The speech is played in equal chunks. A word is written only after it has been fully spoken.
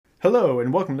Hello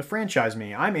and welcome to Franchise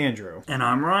Me. I'm Andrew. And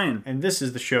I'm Ryan. And this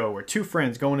is the show where two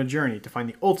friends go on a journey to find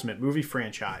the ultimate movie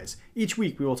franchise. Each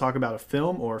week we will talk about a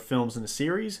film or films in a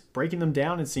series, breaking them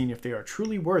down and seeing if they are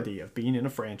truly worthy of being in a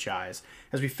franchise.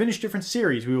 As we finish different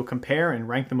series, we will compare and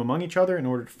rank them among each other in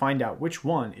order to find out which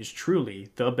one is truly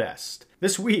the best.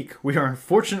 This week, we are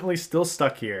unfortunately still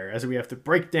stuck here as we have to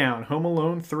break down Home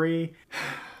Alone 3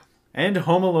 and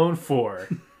Home Alone 4,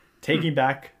 Taking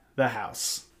Back the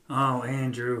House. Oh,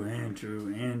 Andrew.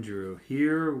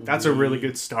 Here That's a really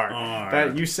good start. Are.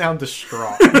 That you sound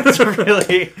distraught. It's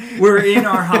really. We're in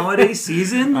our holiday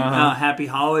season. Happy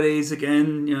holidays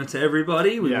again, to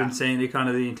everybody. We've been saying it kind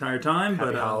of the entire time,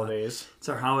 Happy but holidays. It's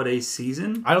our holiday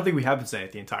season. I don't think we have been saying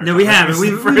it the entire time. No, we haven't.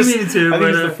 We needed to. I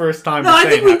think it's the first time. No, I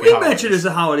think we holidays. mentioned it's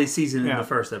a holiday season in the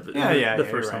first episode. The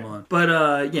first time on.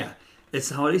 But it's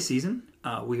the holiday season.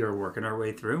 We are working our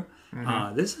way through.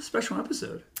 This is a special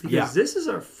episode because this is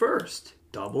our first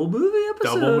double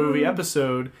movie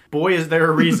episode. Boy, is there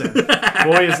a reason.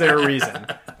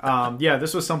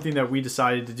 This was something that we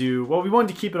decided to do. Well, we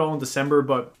wanted to keep it all in December,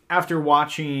 but after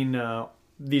watching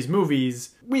these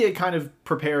movies, we had kind of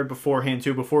prepared beforehand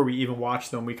too. Before we even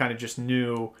watched them, we kind of just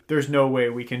knew there's no way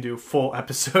we can do full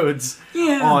episodes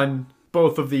on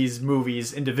both of these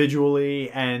movies individually,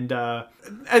 and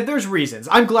there's reasons.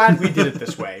 I'm glad we did it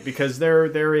this way because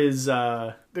there's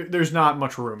not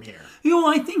much room here.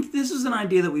 I think this is an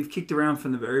idea that we've kicked around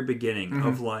from the very beginning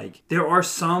of there are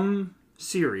some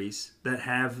series that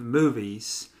have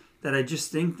movies that I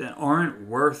just think that aren't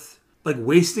worth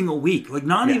wasting a week.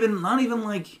 Not even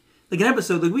an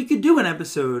episode. We could do an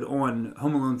episode on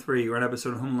Home Alone 3 or an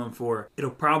episode on Home Alone 4. It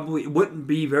wouldn't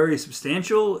be very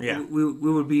substantial. Yeah. We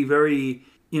would be very,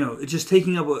 just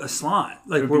taking up a slot.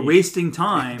 We're wasting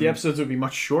time. The episodes would be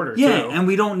much shorter, too. Yeah, and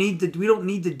we don't need to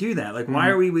do that. Why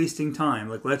are we wasting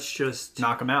time? Let's just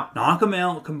knock them out,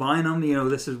 combine them.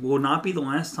 This will not be the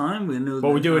last time. We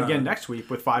do it again next week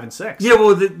with 5 and 6. Yeah,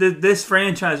 well, this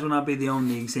franchise will not be the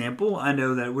only example. I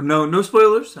know that no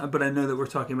spoilers, but I know that we're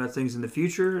talking about things in the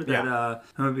future that I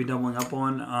might be doubling up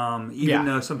on. Even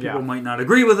though some people might not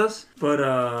agree with us, but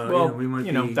we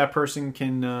might. That person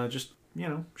can just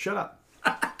shut up.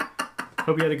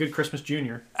 Hope you had a good Christmas,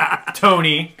 Junior.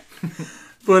 Tony.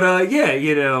 But I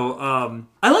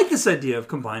like this idea of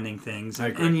combining things,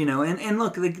 and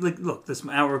look,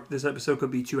 this episode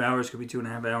could be 2 hours, could be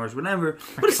 2.5 hours, whatever.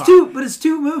 But it's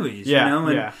two movies,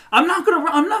 I'm not gonna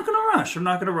rush. I'm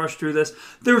not gonna rush through this.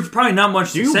 There's probably not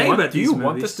much to say about these movies. Do you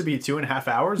want this to be 2.5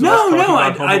 hours? No,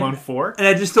 Home Alone 4? And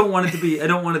I just don't want it to be. I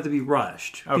don't want it to to be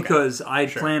rushed because I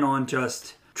plan on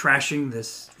just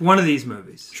trashing one of these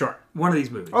movies. Sure. One of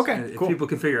these movies. Okay, cool. If people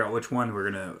can figure out which one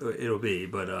it'll be,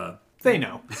 but they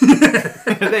know.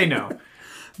 They know.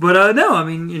 But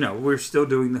no, we're still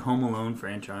doing the Home Alone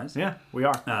franchise. Yeah, we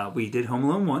are. We did Home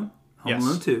Alone 1, Home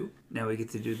Alone 2. Now we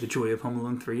get to do the joy of Home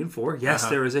Alone 3 and 4. Yes,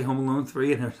 there is a Home Alone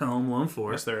 3 and there's a Home Alone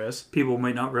 4. Yes, there is. People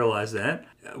might not realize that.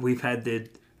 We've had the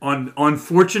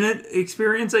unfortunate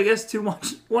experience, I guess, to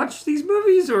watch these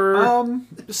movies, or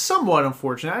somewhat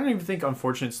unfortunate. I don't even think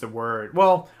unfortunate's the word.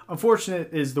 Well,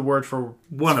 unfortunate is the word for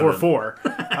four.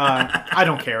 I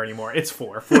don't care anymore. It's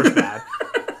 4. 4's bad.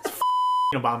 It's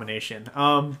an abomination.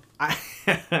 But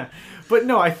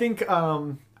no, I think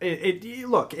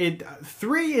look,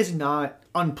 3 is not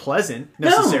unpleasant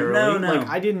necessarily. No.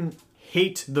 I didn't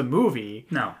hate the movie.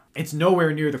 No. It's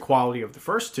nowhere near the quality of the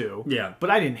first two. Yeah. But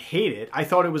I didn't hate it. I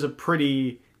thought it was a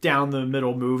pretty down the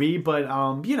middle movie, but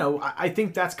I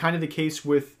think that's kind of the case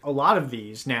with a lot of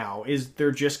these now, is they're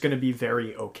just going to be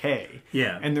very okay.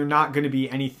 Yeah. And they're not going to be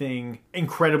anything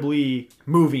incredibly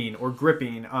moving or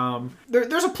gripping.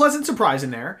 There's a pleasant surprise in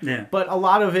there. Yeah. But a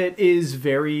lot of it is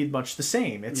very much the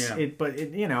same. It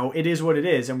is what it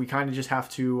is, and we kind of just have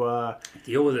to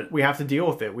deal with it. We have to deal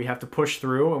with it. We have to push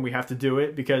through, and we have to do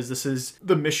it because this is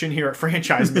the mission here at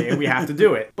Franchise Me, and we have to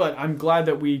do it. But I'm glad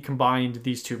that we combined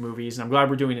these two movies, and I'm glad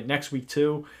we're doing it next week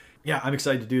too. Yeah, I'm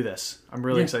excited to do this. I'm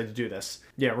really excited to do this.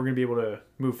 Yeah, we're going to be able to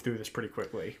move through this pretty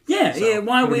quickly. Yeah,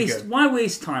 Why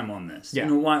waste time on this?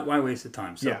 Yeah. Why waste the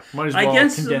time? So, might as well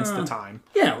condense the time.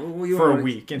 Yeah, for a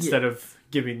week instead of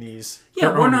giving these.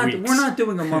 Yeah, we're not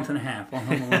doing a month and a half on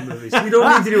Home Alone movies. We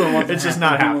don't need to do a month. It's just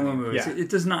not happening. Home Alone movies. Yeah. It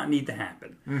does not need to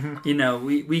happen.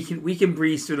 Mm-hmm. We can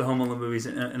breeze through the Home Alone movies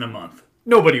in a month.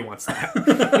 Nobody wants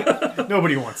that.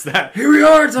 Nobody wants that. Here we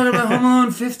are talking about Home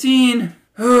Alone 15.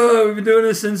 Oh, we've been doing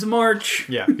this since March.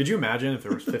 Yeah. Could you imagine if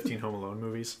there was 15 Home Alone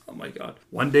movies? Oh my God.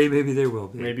 One day maybe there will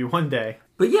be. Maybe one day.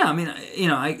 But yeah,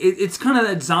 it's kind of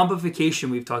that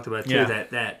zombification we've talked about too. Yeah.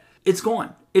 That it's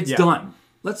gone. It's done.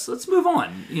 Let's move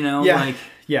on.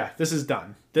 Yeah. This is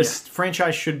done. This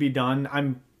franchise should be done.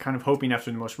 I'm kind of hoping after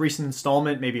the most recent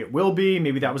installment, maybe it will be.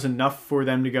 Maybe that was enough for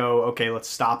them to go, okay, let's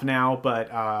stop now.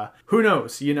 But who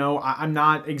knows? You know, I'm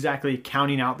not exactly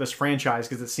counting out this franchise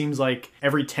because it seems like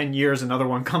every 10 years another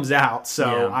one comes out.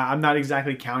 So I'm not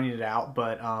exactly counting it out,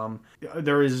 but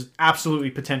there is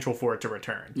absolutely potential for it to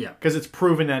return. Yeah. Because it's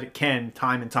proven that it can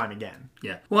time and time again.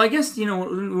 Yeah. Well, I guess, we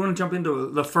want to jump into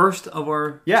the first of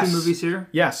our two movies here.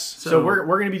 Yes. So we're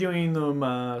going to be doing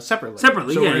them separately. So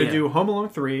we're going to do Home Alone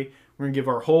 3. We're going to give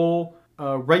our whole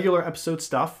regular episode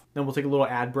stuff. Then we'll take a little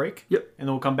ad break. Yep. And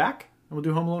then we'll come back and we'll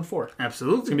do Home Alone 4.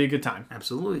 Absolutely. It's going to be a good time.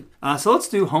 Absolutely. So let's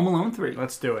do Home Alone 3.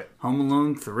 Let's do it. Home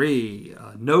Alone 3.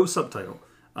 No subtitle.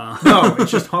 No, it's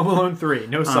just Home Alone 3.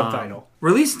 No subtitle.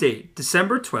 Release date,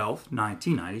 December 12th,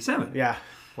 1997. Yeah.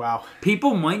 Wow.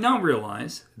 People might not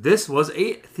realize this was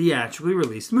a theatrically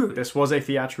released movie. This was a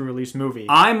theatrically released movie.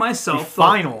 I myself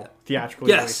final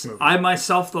theatrically released movie. I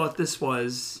myself thought this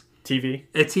was TV?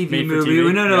 A TV Made for movie.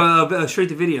 TV? No, a straight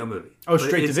to video movie. Oh,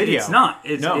 straight to video. It's not.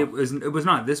 No. It was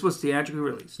not. This was theatrically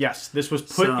released. Yes, this was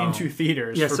put into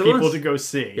theaters for it people was. to go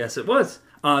see. Yes, it was.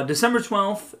 December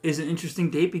 12th is an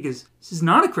interesting date because this is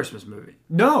not a Christmas movie.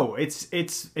 No, it's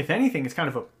if anything, it's kind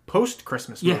of a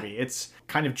post-Christmas movie. It's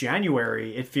kind of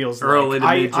January, it feels early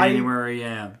like. to mid-January,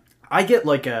 I get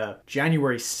like a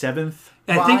January 7th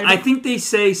vibe. I think they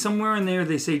say somewhere in there,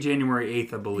 they say January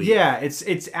 8th, I believe. Yeah,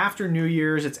 it's after New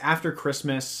Year's, it's after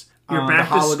Christmas. You're back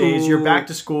the holidays, to school. You're back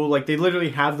to school. Like, they literally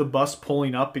have the bus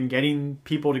pulling up and getting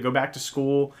people to go back to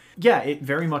school. Yeah, it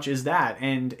very much is that.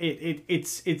 And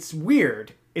it's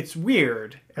weird. It's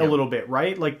weird a little bit,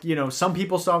 right? Like, some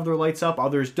people still have their lights up,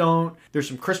 others don't. There's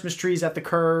some Christmas trees at the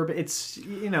curb. It's,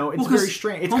 it's very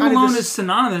strange. It's Home kind Alone of this, is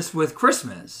synonymous with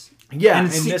Christmas. Yeah. And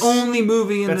it's the only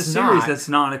movie in the series that's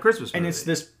not a Christmas movie. And it's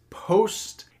this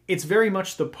it's very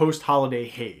much the post-holiday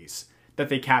haze that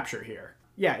they capture here.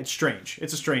 Yeah, it's strange.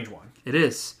 It's a strange one. It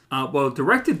is.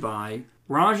 Directed by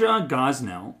Raja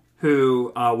Gosnell,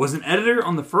 who was an editor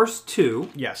on the first two.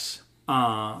 Yes.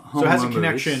 Home so it has a Alone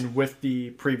connection movies. with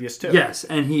the previous two. Yes,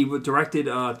 and he directed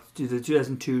the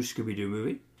 2002 Scooby-Doo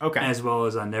movie. Okay. As well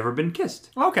as Never Been Kissed.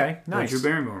 Okay, nice. Drew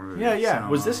Barrymore movie. Yeah. So,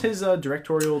 was this his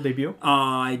directorial debut?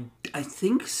 I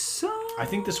think so. I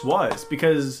think this was,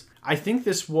 because I think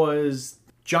this was...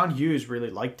 John Hughes really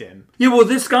liked him. Yeah, well,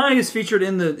 this guy is featured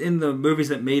in the movies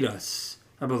that made us,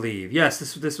 I believe. Yes,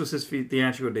 this was his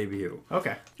theatrical debut.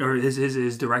 Okay. Or his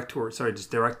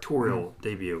directorial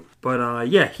debut. But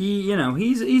he's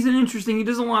an interesting. He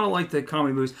does a lot of like the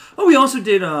comedy movies. Oh, he also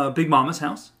did Big Mama's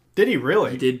House. Did he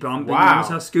really? He did Big Mama's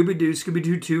House,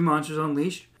 Scooby-Doo 2, Monsters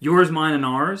Unleashed, Yours, Mine, and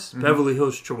Ours, Beverly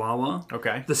Hills Chihuahua.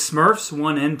 Okay. The Smurfs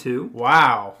 1 and 2.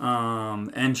 Wow.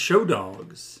 And Show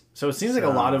Dogs. So it seems like a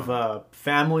lot of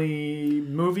family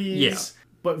movies,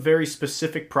 but very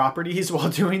specific properties while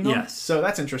doing them. Yes. So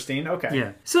that's interesting. Okay.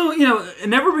 Yeah. So,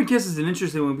 Never Been Kissed is an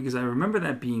interesting one because I remember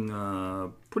that being a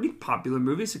pretty popular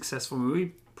movie, successful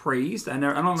movie, praised. I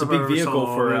don't know. It's a big vehicle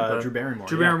for Drew Barrymore.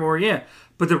 Drew Barrymore, yeah.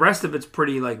 But the rest of it's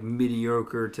pretty like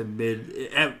mediocre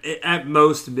to at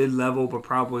most mid-level, but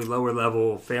probably lower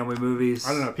level family movies.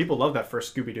 I don't know. People love that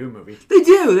first Scooby-Doo movie. They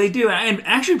do, and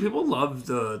actually people love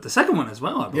the second one as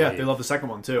well. I believe. Yeah, they love the second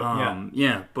one too.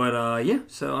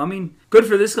 So I mean, good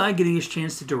for this guy getting his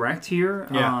chance to direct here.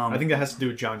 Yeah, I think that has to do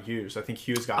with John Hughes. I think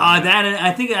Hughes got that, and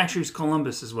I think actually it's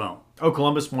Columbus as well. Oh,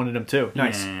 Columbus wanted him too.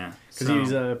 Nice. Yeah. Because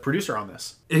he's a producer on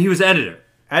this. He was editor.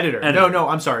 No,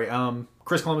 I'm sorry.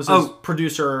 Chris Columbus is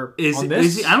producer on this.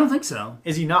 Is he? I don't think so.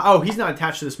 Is he not? Oh, he's not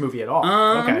attached to this movie at all.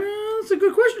 Okay. That's a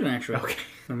good question, actually. Okay.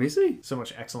 Let me see. So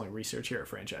much excellent research here at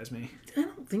Franchise Me. I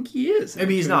don't think he is.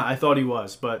 Maybe he's not. I thought he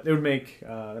was, but it would make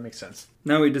that makes sense.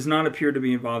 No, he does not appear to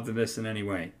be involved in this in any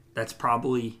way. That's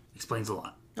probably explains a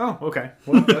lot. Oh, okay.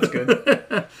 Well, that's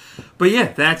good. But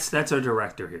yeah, that's our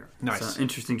director here. Nice. So,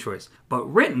 interesting choice. But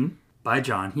written by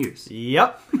John Hughes.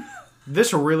 Yep.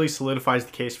 This really solidifies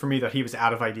the case for me that he was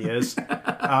out of ideas,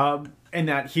 and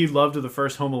that he loved the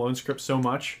first Home Alone script so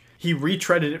much. He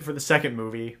retreaded it for the second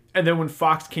movie, and then when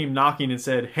Fox came knocking and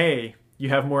said, "Hey, you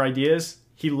have more ideas?"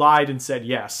 he lied and said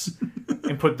yes,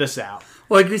 and put this out.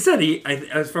 Well, like we said,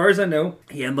 as far as I know,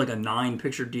 he had like a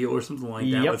 9-picture deal or something like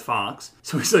that with Fox.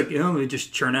 So he's like, let me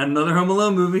just churn out another Home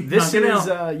Alone movie. This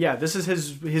is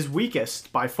his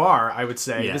weakest by far, I would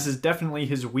say. Yeah. This is definitely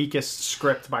his weakest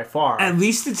script by far. At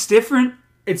least it's different.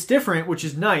 It's different, which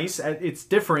is nice. It's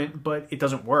different, but it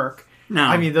doesn't work. No.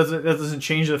 I mean, that doesn't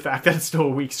change the fact that it's still a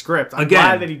weak script. I'm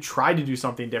glad that he tried to do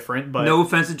something different, but... No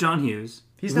offense to John Hughes.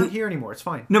 He's not here anymore. It's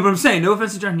fine. No, but I'm saying, no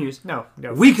offense to John Hughes. No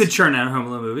we could churn out Home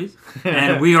Alone movies,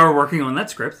 and we are working on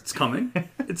that script. It's coming.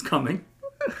 It's coming.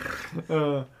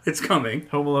 It's coming.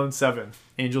 Home Alone 7,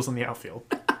 Angels in the Outfield.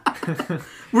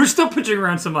 We're still pitching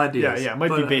around some ideas. Yeah. It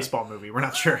might be a baseball movie. We're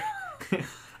not sure.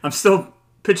 I'm still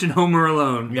pitching Homer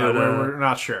Alone. Yeah, but, we're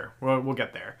not sure. We'll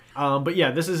get there. But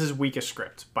yeah, this is his weakest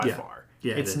script by far.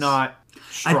 Yeah, it's not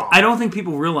strong. I don't think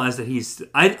people realize that he's.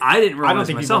 I didn't realize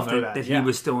think myself people know that that. he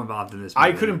was still involved in this movie.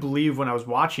 I couldn't believe when I was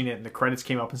watching it and the credits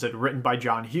came up and said written by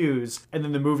John Hughes, and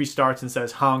then the movie starts and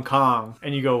says Hong Kong,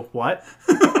 and you go, what?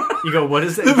 You go, what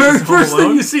is it? The very first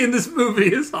thing you see in this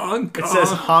movie is Hong Kong. It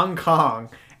says Hong Kong,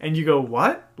 and you go,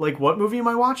 what? Like, what movie am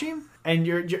I watching? And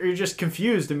you're just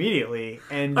confused immediately.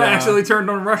 And I actually turned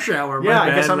on Rush Hour. Yeah,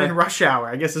 I guess I'm in Rush Hour.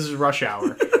 I guess this is Rush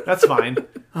Hour. That's fine.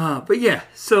 But yeah,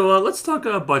 so let's talk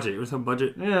budget. You want to talk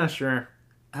budget? Yeah, sure.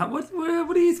 What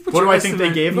do you? What do I think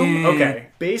they gave them? Yeah. Okay,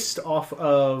 based off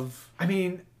of, I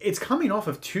mean, it's coming off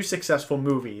of 2 successful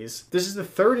movies. This is the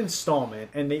 3rd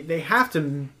installment, and they have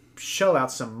to shell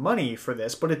out some money for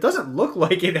this, but it doesn't look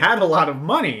like it had a lot of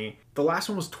money. The last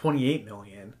one was $28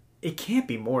 million. It can't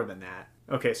be more than that.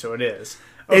 Okay, so it is.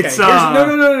 Okay, It's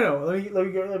no.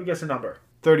 Let me guess a number.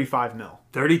 35 mil.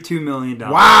 $32 million.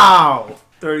 Wow.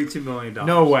 $32 million.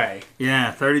 No way.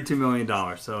 Yeah, $32 million.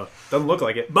 So Doesn't look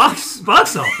like it. box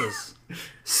office,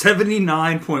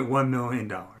 $79.1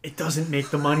 million. It doesn't make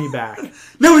the money back.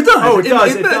 No, it does. Oh, it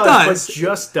does. It does. But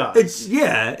just does.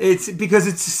 It's because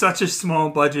it's such a small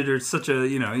budget, or it's such a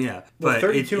Well, but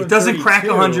 32 it and doesn't crack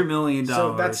 32, $100 million.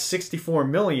 So that's $64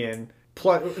 million.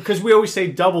 Plus, because we always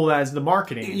say double as the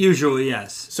marketing. Usually,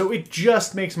 yes. So it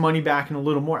just makes money back and a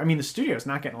little more. I mean, the studio's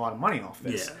not getting a lot of money off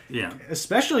this. Yeah.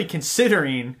 Especially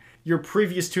considering your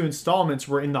previous 2 installments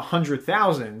were in the $100,000s.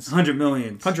 $100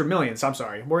 million. $100 millions, I'm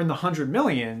sorry. We're in the $100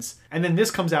 millions. And then this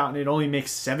comes out and it only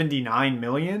makes $79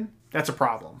 million. That's a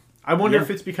problem. I wonder if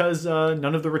it's because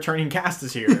none of the returning cast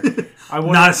is here. I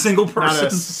wonder, Not a single person.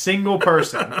 Not a single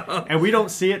person. And we don't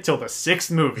see it till the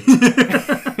 6th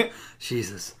movie.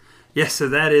 Jesus. Yes, so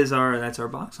that's our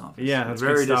box office. Yeah, that's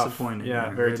very good stuff. disappointing. Yeah,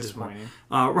 very disappointing.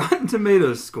 Rotten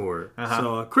Tomatoes score.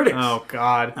 So critics. Oh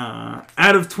God.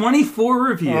 Out of 24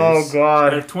 reviews. Oh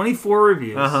God. Out of 24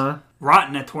 reviews.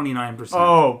 Rotten at 29%.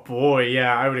 Oh boy,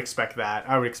 yeah, I would expect that.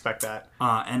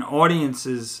 And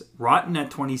audiences Rotten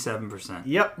at 27%.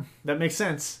 Yep, that makes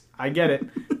sense. I get it.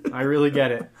 I really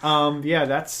get it. Yeah,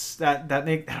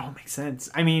 that all makes sense.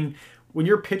 I mean, when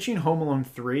you're pitching Home Alone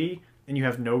 3 and you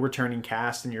have no returning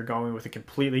cast and you're going with a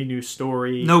completely new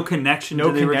story, no connection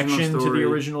to the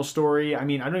original story. I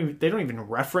mean, they don't even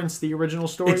reference the original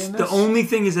story in this. The only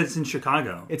thing is that it's in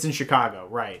Chicago. It's in Chicago,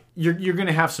 right. You're going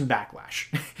to have some backlash.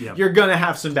 Yep. You're going to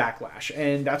have some backlash,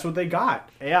 and that's what they got.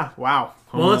 Yeah, wow.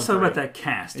 Well, let's talk about that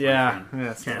cast. Yeah,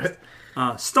 that's it.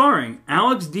 Starring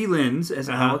Alex D. Linz as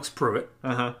Alex Pruitt,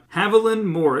 Haviland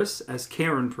Morris as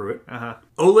Karen Pruitt,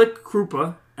 Oleg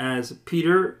Krupa as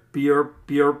Peter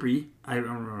Bjorby. I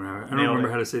don't remember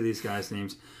how to say these guys'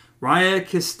 names. Raya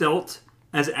Kistelt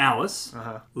as Alice,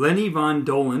 Lenny Von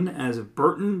Dolan as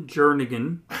Burton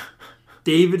Jernigan,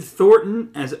 David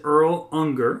Thornton as Earl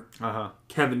Unger,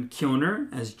 Kevin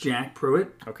Kilner as Jack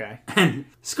Pruitt, okay, and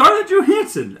Scarlett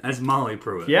Johansson as Molly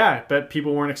Pruitt. Yeah, bet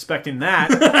people weren't expecting that.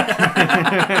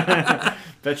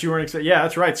 Bet you weren't expecting. Yeah,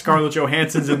 that's right. Scarlett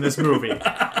Johansson's in this movie.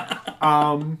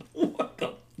 What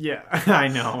the? Yeah, I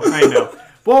know.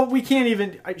 Well, we can't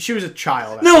even. She was a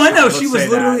child. No, I know. She was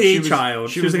literally a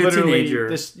child. She was like a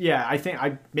teenager. I think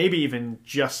maybe even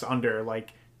just under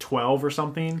like 12 or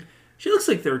something. She looks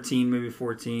like 13, maybe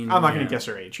 14. I'm not going to guess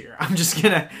her age here. I'm just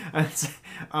going to...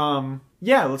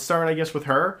 yeah, let's start, I guess, with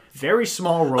her. Very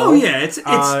small role. Oh, yeah.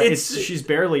 It's she's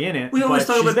barely in it, we always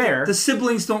talk about there. The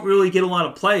siblings don't really get a lot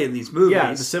of play in these movies.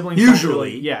 Yeah, the siblings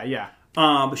usually. Yeah.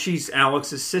 But she's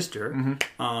Alex's sister.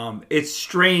 It's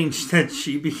strange that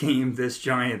she became this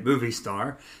giant movie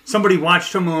star. Somebody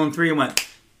watched Home Alone 3 and went,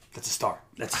 that's a star.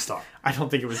 I don't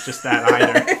think it was just that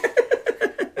either.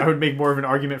 I would make more of an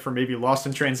argument for maybe Lost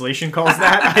in Translation calls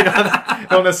that. I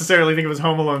don't necessarily think it was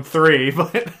Home Alone 3,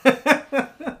 but...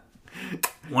 100%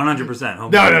 Home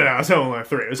Alone. No, it was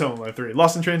Home Alone 3.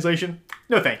 Lost in Translation?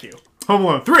 No, thank you. Home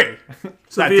Alone 3.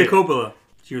 Sofia Coppola.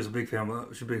 She was a big fan. She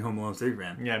was a big Home Alone 3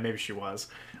 fan. Yeah, maybe she was.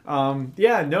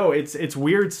 It's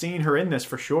weird seeing her in this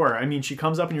for sure. I mean, she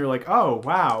comes up and you're like, oh,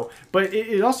 wow. But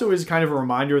it also is kind of a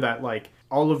reminder that, like,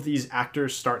 all of these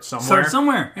actors start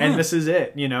somewhere. Yeah. And this is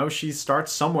it. You know, she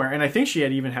starts somewhere. And I think she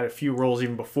had a few roles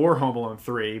even before Home Alone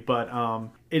 3. But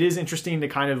it is interesting to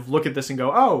kind of look at this and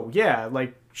go, oh, yeah,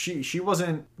 like, she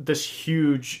wasn't this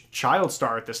huge child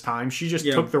star at this time. She just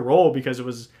took the role because it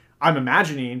was... I'm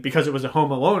imagining because it was a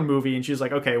Home Alone movie, and she's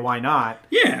like, okay, why not?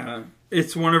 Yeah,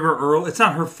 it's one of her early. It's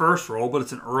not her first role, but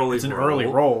it's an early. It's an early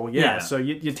role, yeah. So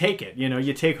you take it. You know,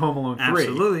 you take Home Alone 3,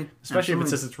 absolutely, especially if it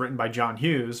says it's written by John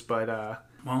Hughes. But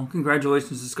Well,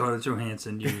 congratulations to Scarlett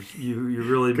Johansson. You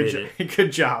really made it.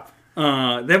 Good job.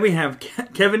 Then we have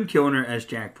Kevin Kilner as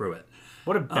Jack Pruitt.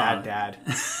 What a bad dad.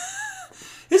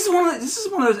 This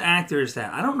is one of those actors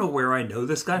that I don't know where I know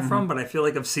this guy from, but I feel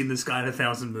like I've seen this guy in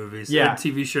 1,000 movies, and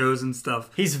TV shows and stuff.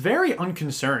 He's very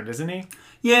unconcerned, isn't he?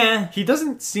 Yeah, he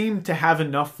doesn't seem to have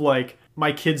enough like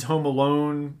my kid's home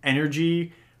alone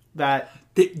energy that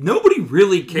nobody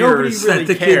really cares that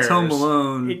the kid's home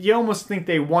alone. You almost think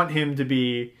they want him to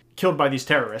be killed by these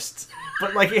terrorists.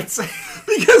 But like it's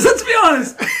because let's be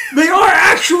honest, they are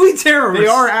actually terrorists. They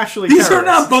are actually these terrorists. Are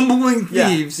not bumbling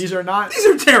thieves. These are not. These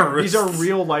are terrorists. These are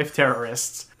real life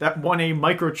terrorists that want a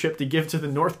microchip to give to the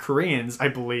North Koreans, I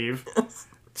believe,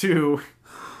 to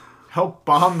help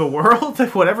bomb the world.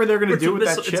 Whatever they're going to do with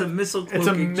that chip. It's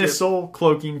a missile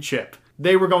cloaking chip.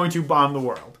 They were going to bomb the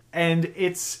world, and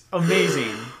it's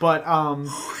amazing. But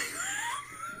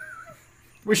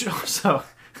we should also.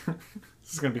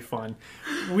 This is going to be fun.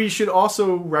 We should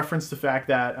also reference the fact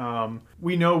that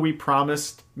we know we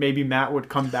promised maybe Matt would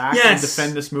come back and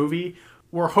defend this movie.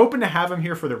 We're hoping to have him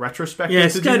here for the retrospective. Yeah,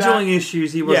 scheduling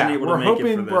issues. He wasn't able to make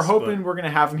it for this. We're hoping we're going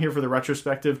to have him here for the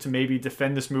retrospective to maybe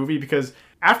defend this movie because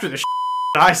after the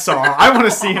that I saw, I want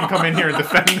to see him come in here and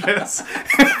defend this.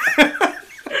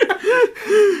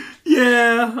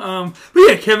 But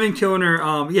yeah, Kevin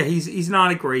Kilner. He's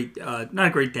not a great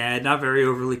dad. Not very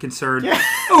overly concerned. Yeah.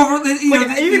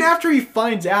 Even after he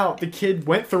finds out the kid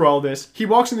went through all this, he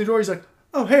walks in the door. He's like,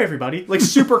 "Oh, hey, everybody!" Like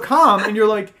super calm, and you're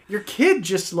like, your kid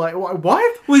just like what?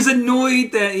 Well, he's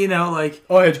annoyed that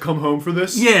oh, I had to come home for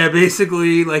this. Yeah,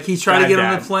 basically, like he's trying to get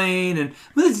on the plane, and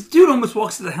this dude almost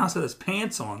walks to the house with his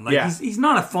pants on. Like he's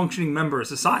not a functioning member of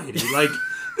society. Like.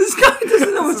 This guy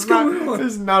doesn't know what's going on.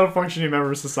 This is not a functioning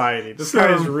member of society. This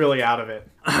guy is really out of it.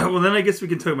 Well, then I guess we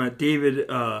can talk about David.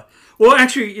 Well,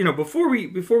 actually, before we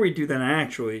do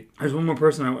that, there's one more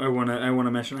person I want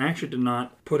to mention. I actually did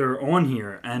not put her on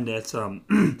here, and it's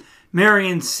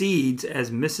Marion Seeds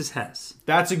as Mrs. Hess.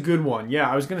 That's a good one.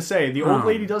 Yeah, I was going to say the old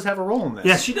lady does have a role in this.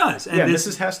 Yes, she does. And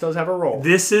Mrs. Hess does have a role.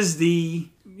 This is the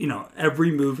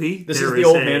every movie. This is the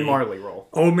Old Man Marley role.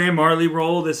 Old Man Marley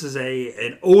role. This is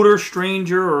an older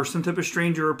stranger or some type of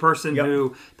stranger or person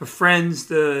who befriends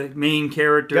the main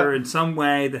character in some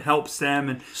way that helps them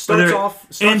and starts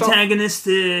off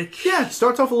antagonistic.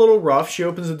 Starts off a little rough. She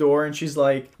opens the door and she's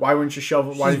like, "Why wouldn't you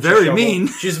shovel?" She's very mean.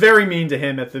 She's very mean to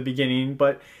him at the beginning,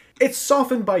 but it's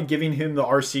softened by giving him the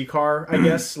RC car, I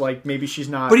guess. Like, maybe she's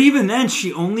not... But even then,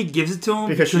 she only gives it to him...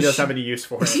 Because she doesn't have any use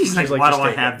for it. She's like, why do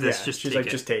I have this? Yeah. She's like,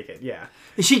 just take it, yeah.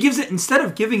 And she gives it, instead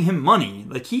of giving him money,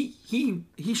 like, he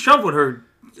shoveled her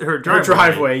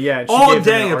driveway yeah. all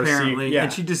day, apparently. Yeah.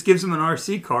 And she just gives him an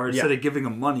RC car instead of giving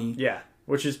him money. Yeah,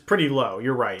 which is pretty low,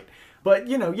 you're right. But,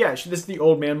 this is the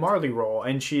Old Man Marley role,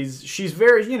 and she's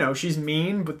very, she's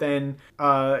mean, but then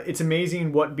it's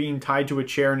amazing what being tied to a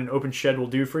chair in an open shed will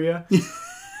do for you.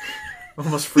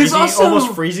 almost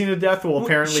freezing to death will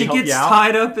apparently help you out. She gets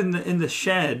tied up in the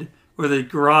shed, or the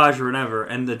garage or whatever,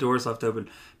 and the door's left open.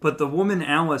 But the woman,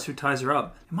 Alice, who ties her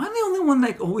up, am I the only one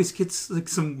that always gets, like,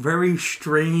 some very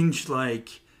strange,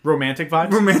 like... Romantic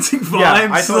vibes? Yeah,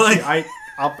 I thought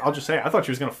I'll just say, I thought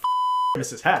she was going to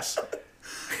Mrs. Hess.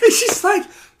 She's like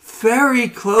very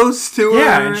close to her.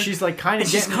 Yeah, and she's like kind of.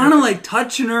 She's kind of like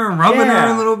touching her and rubbing her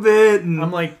a little bit. And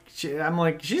I'm like,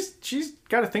 she's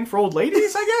got a thing for old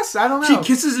ladies, I guess. I don't know. She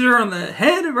kisses her on the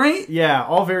head, right? Yeah,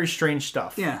 all very strange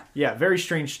stuff. Yeah, very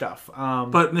strange stuff.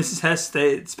 But Mrs. Hess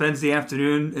spends the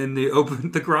afternoon in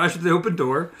the garage with the open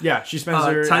door. Yeah, she spends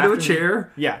her tied to a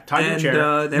chair. Yeah, tied to a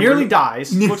chair. Nearly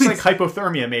dies. Looks like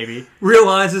hypothermia, maybe.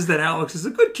 Realizes that Alex is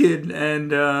a good kid,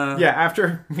 and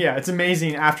it's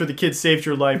amazing. After the kid saved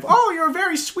your life, oh, you're a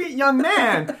very sweet young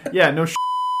man. Yeah, no,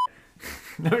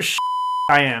 no,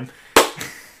 I am.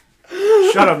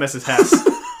 Shut up, Mrs. Hess.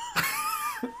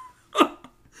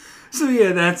 So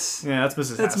that's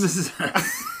Mrs. Hess. That's Mrs.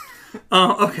 Hess.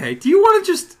 Okay. Do you want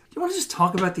to just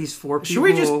talk about these four people? Should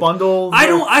we just bundle?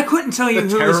 I couldn't tell you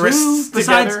who is who.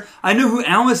 Besides, together? I know who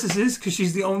Alice is because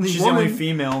she's the only She's woman. the only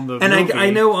female in the and movie. I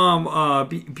know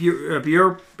Is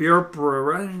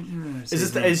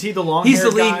he the long? He's the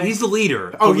lead. Guy? He's the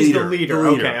leader. Oh, he's the leader.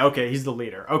 Okay, he's the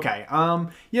leader. Okay.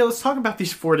 Let's talk about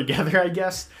these four together. I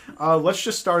guess. Let's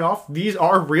just start off. These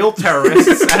are real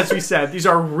terrorists, as we said. These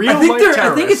are real terrorists.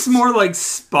 I think it's more like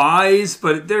spies,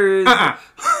 but they're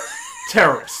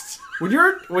terrorists. When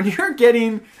you're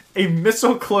getting a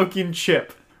missile cloaking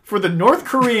chip for the North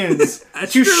Koreans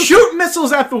to shoot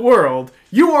missiles at the world,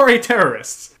 you are a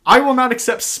terrorist. I will not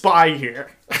accept spy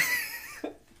here.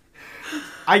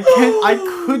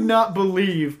 I could not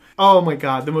believe. Oh my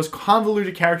god, the most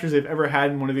convoluted characters they've ever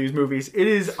had in one of these movies. It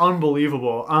is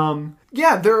unbelievable.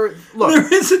 Yeah, there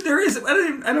is.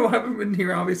 I don't have him in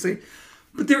here, obviously,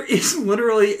 but there is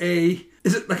literally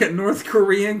is it like a North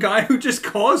Korean guy who just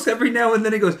calls every now and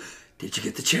then? He goes, "Did you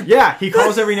get the chip?" Yeah, he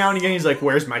calls every now and again. He's like,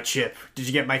 "Where's my chip? Did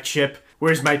you get my chip?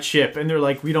 Where's my chip?" And they're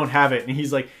like, "We don't have it." And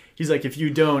he's like, if you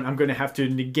don't, I'm gonna have to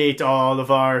negate all of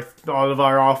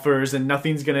our offers, and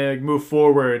nothing's gonna move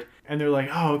forward. And they're like,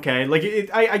 "Oh, okay." Like,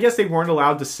 I guess they weren't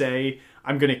allowed to say,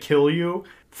 "I'm gonna kill you,"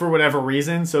 for whatever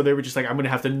reason. So they were just like, "I'm gonna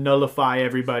have to nullify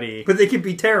everybody." But they could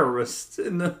be terrorists.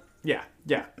 Yeah.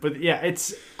 But yeah,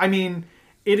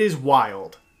 it is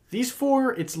wild. These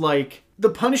four, it's like the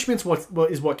punishment's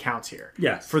what counts here.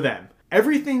 Yes. For them,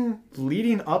 everything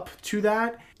leading up to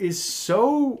that is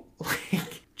so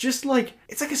like. Just like,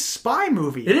 it's like a spy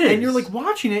movie. It is. And you're like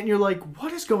watching it and you're like,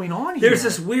 what is going on here? There's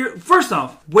this weird... First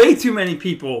off, way too many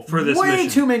people for this mission. Way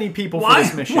too many people for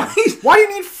this mission. Why do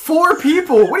you need 4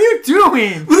 people? What are you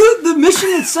doing? The mission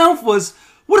itself was...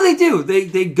 What do?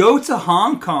 They go to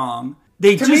Hong Kong.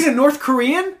 To meet a North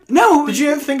Korean? No. Did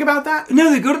you ever think about that? No,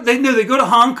 they go to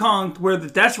Hong Kong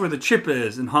that's where the chip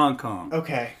is in Hong Kong.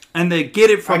 Okay. And they get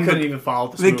it from... I couldn't even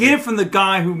follow this They movie. get it from the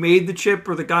guy who made the chip,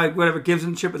 or the guy, whatever, gives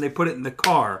them the chip, and they put it in the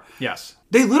car. Yes.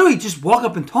 They literally just walk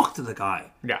up and talk to the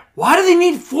guy. Yeah. Why do they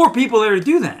need 4 people there to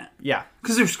do that? Yeah.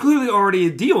 Because there's clearly already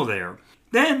a deal there.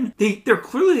 Then they're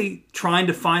clearly trying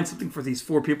to find something for these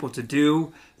 4 people to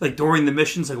do, like during the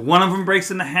missions. Like one of them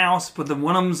breaks in the house, but then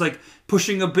one of them's like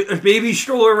pushing a baby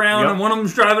stroller around, and one of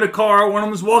them's driving a car, one of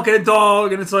them's walking a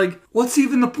dog, and it's like, what's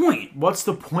even the point? What's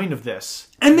the point of this?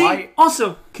 And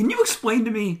also, can you explain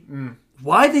to me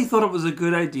why they thought it was a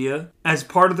good idea as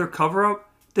part of their cover-up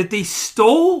that they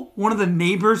stole one of the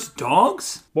neighbor's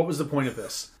dogs? What was the point of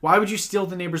this? Why would you steal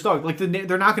the neighbor's dog? Like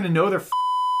they're not going to know their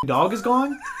dog is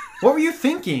gone? What were you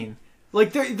thinking?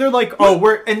 Like they're like,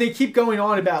 oh, and they keep going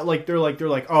on about like they're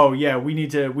like, oh yeah, we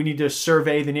need to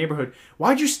survey the neighborhood.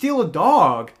 Why'd you steal a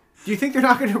dog? Do you think they're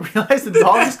not going to realize the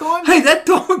dog is gone? Hey, that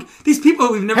dog! These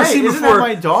people we've never seen before. Isn't that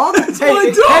my dog? That's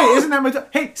my dog! Hey, isn't that my dog?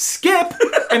 Hey, Skip!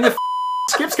 And the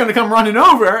Skip's going to come running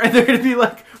over, and they're going to be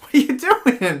like, what are you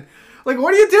doing? Like,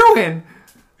 what are you doing?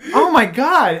 Oh my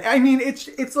god. I mean,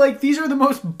 it's like these are the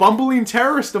most bumbling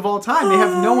terrorists of all time. They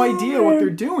have no idea what they're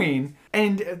doing.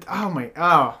 And,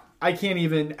 I can't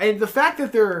even... And the fact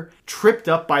that they're tripped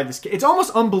up by this kid... It's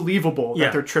almost unbelievable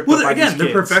that they're tripped up by these kids.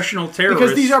 They're professional terrorists.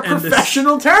 Because these are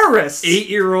professional terrorists.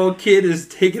 8-year-old kid is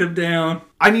taking them down.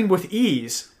 I mean, with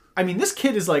ease. I mean, this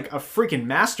kid is like a freaking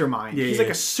mastermind. He's like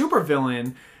a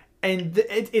supervillain. And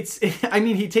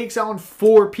he takes on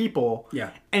 4 people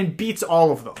and beats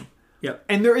all of them. Yep.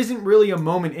 And there isn't really a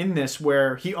moment in this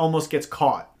where he almost gets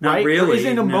caught. Not right? really. There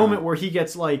isn't a moment where he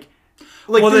gets like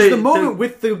there's the moment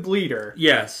with the leader.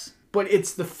 Yes. But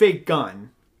it's the fake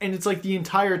gun. And it's like the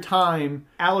entire time,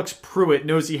 Alex Pruitt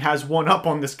knows he has one up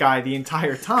on this guy the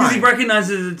entire time. Because he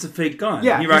recognizes it's a fake gun.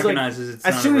 Yeah. He recognizes it's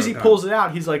not as soon a as he gun. pulls it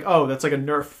out, he's like, oh, that's like a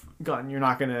Nerf gun. You're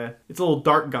not gonna... It's a little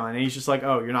dart gun. And he's just like,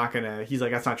 oh, you're not gonna... He's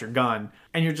like, that's not your gun.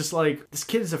 And you're just like, this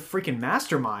kid is a freaking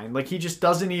mastermind. Like, he just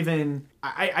doesn't even...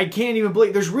 I can't even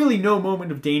believe... There's really no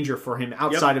moment of danger for him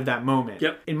outside of that moment.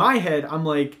 Yep. In my head, I'm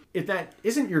like, if that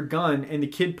isn't your gun and the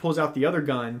kid pulls out the other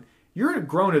gun, you're a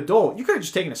grown adult. You could have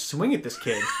just taken a swing at this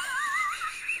kid.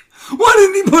 Why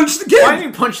didn't he punch the kid? Why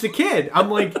didn't he punch the kid?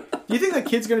 I'm like, do you think that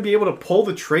kid's going to be able to pull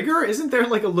the trigger? Isn't there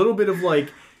like a little bit of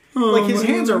like his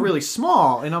hands are really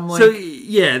small, and I'm like, so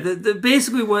yeah. The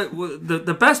basically what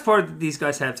the best part that these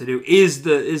guys have to do is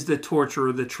the torture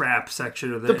or the trap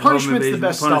section of the punishment's the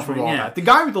best stuff of all that. The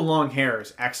guy with the long hair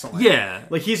is excellent. Yeah,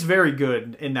 like he's very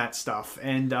good in that stuff,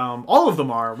 and all of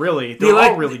them are really. They're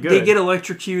all really good. They get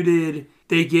electrocuted.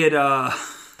 They get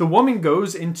The woman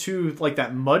goes into like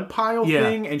that mud pile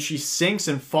thing, and she sinks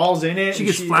and falls in it. She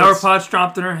gets flower pots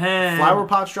dropped on her head. Flower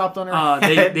pots dropped on her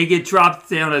head. They get dropped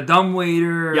down a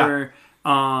dumbwaiter. Yeah.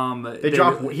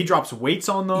 He drops weights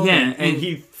on them. Yeah, and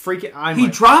he freaking. He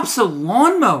drops a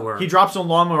lawnmower. He drops a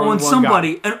lawnmower on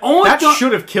somebody, guy. and all that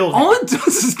should have killed him. All it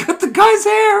does is cut the guy's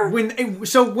hair. When it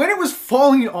was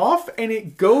falling off and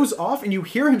it goes off, and you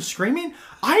hear him screaming,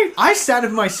 I sat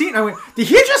in my seat and I went, "Did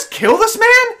he just kill this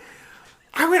man?"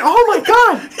 I went, "Oh my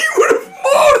god!" He would have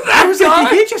mowed that I was guy.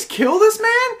 like, "Did he just kill this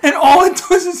man?" And all it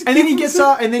does is... And then he gets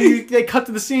up, and then they cut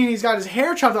to the scene, he's got his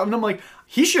hair chopped off, and I'm like,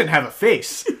 he shouldn't have a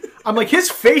face. I'm like, his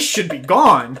face should be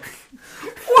gone.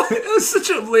 What? It was such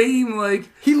a lame, like...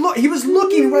 He was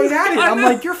looking right at it. I'm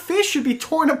like, your face should be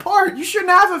torn apart. You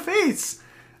shouldn't have a face.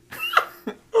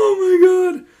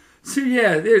 Oh my god. So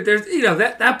yeah, there's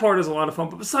that part is a lot of fun.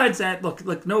 But besides that, look,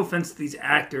 like no offense to these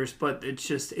actors, but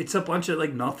it's a bunch of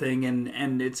like nothing,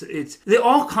 and it's they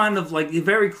all kind of like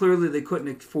very clearly they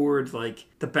couldn't afford like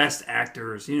the best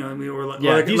actors, you know what I mean, or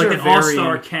like, these like are an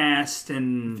all-star cast.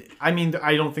 And I mean,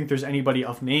 I don't think there's anybody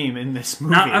of name in this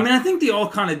movie. now, I mean, I think they all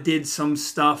kind of did some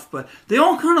stuff, but they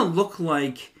all kind of look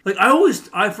like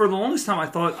I for the longest time I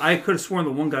thought I could have sworn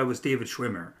the one guy was David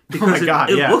Schwimmer because oh my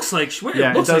God, it looks like Schwimmer.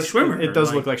 Yeah, it looks like Schwimmer. It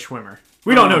does look like Schwimmer.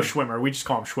 We don't know Schwimmer. We just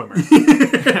call him Schwimmer.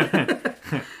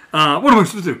 What am I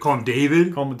supposed to do? Call him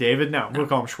David? Call him David? No, we'll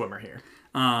call him Schwimmer here.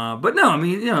 But no, I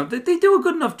mean, they do a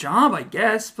good enough job, I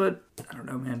guess. But I don't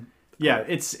know, man. Yeah,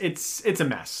 it's a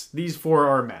mess. These four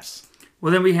are a mess.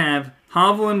 Well, then we have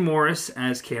Haviland Morris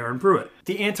as Karen Pruitt,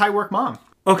 the anti-work mom.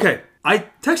 Okay, I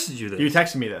texted you this. You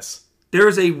texted me this. There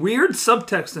is a weird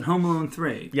subtext in Home Alone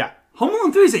 3. Yeah. Home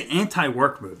Alone 3 is an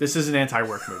anti-work movie. This is an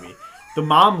anti-work movie. The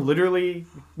mom literally,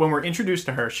 when we're introduced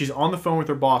to her, she's on the phone with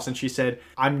her boss and she said,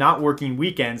 I'm not working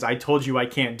weekends. I told you I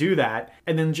can't do that.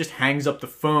 And then just hangs up the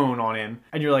phone on him.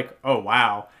 And you're like, oh,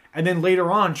 wow. And then later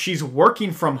on, she's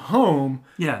working from home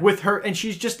with her. And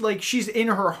she's just like, she's in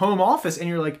her home office. And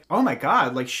you're like, oh my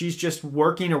God, like she's just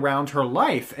working around her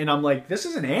life. And I'm like, this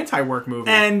is an anti-work movie.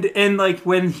 And like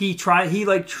when he tries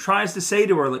to say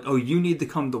to her, like, oh, you need to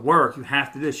come to work. You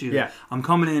have to do this. She's like, I'm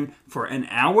coming in for an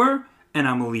hour. And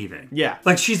I'm leaving. Yeah.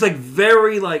 Like, she's, like,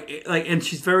 very, and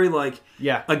she's very, like,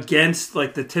 against,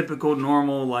 like, the typical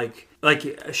normal, like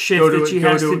a shift that she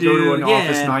has to do. Go to an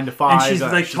office 9 to 5. And she's,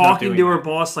 like, talking to her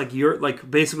boss, like, you're, like,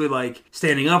 basically, like,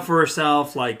 standing up for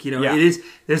herself. Like, it is,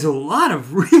 there's a lot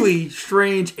of really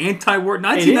strange anti-work,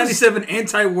 1997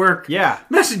 anti-work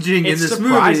messaging in this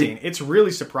surprising. movie. It's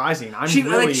really surprising. She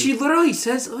literally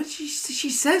says, she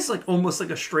says, like, almost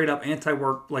like a straight up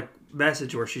anti-work, like,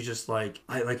 message where she's just like,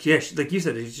 like you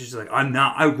said, she's just like,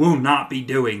 I will not be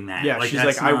doing that. Yeah, like, she's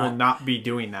like, I will not be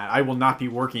doing that. I will not be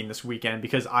working this weekend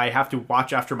because I have to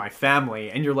watch after my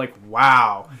family. And you're like,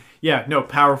 wow. Yeah, no,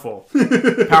 powerful.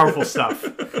 Powerful stuff.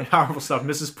 Powerful stuff.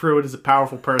 Mrs. Pruitt is a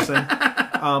powerful person.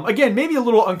 Again, maybe a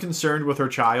little unconcerned with her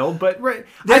child, but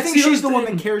I think she's the one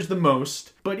that cares the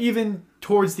most. But even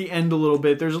towards the end a little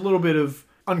bit, there's a little bit of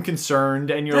unconcerned,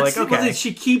 and you're like, okay.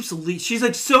 She keeps she's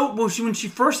like, when she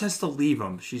first has to leave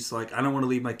him, she's like, I don't want to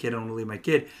leave my kid. I don't want to leave my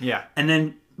kid. Yeah. And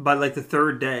then by like the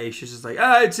third day, she's just like,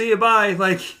 I'd see you, bye.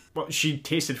 Like, well, she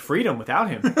tasted freedom without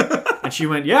him, and she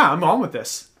went, yeah, I'm on with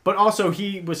this. But also,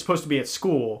 he was supposed to be at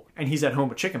school, and he's at home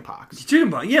with chickenpox.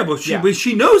 Chickenpox, yeah, but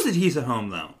she knows that he's at home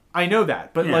though. I know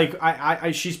that, but like,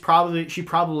 she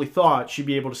probably thought she'd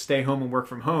be able to stay home and work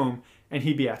from home, and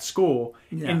he'd be at school.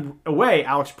 Yeah. In a way,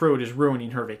 Alex Pruitt is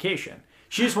ruining her vacation.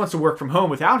 She just wants to work from home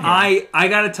without him. I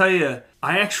gotta tell you,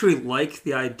 I actually like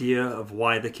the idea of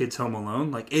why the kid's home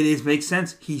alone. Like, makes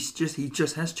sense. He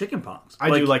just has chickenpox. I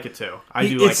do like it too.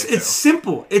 It's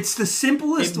simple. It's the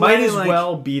simplest way. It might as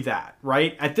well be that,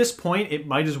 right? At this point, it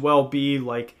might as well be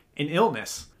like an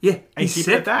illness. Yeah, and keep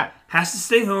it at that. Has to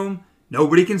stay home.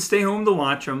 Nobody can stay home to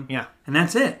watch him. Yeah, and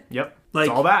that's it. Yep. Like,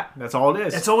 that's all that. That's all it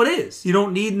is. That's all it is. You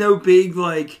don't need no big,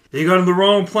 like, they got on the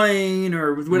wrong plane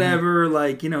or whatever. Mm-hmm.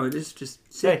 Like, it's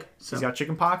just sick. Hey, so. He's got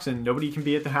chicken pox and nobody can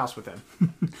be at the house with him.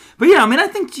 But yeah, I mean, I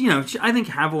think, I think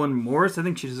Haviland Morris, I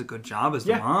think she does a good job as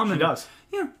the mom. She does.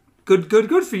 Yeah. Good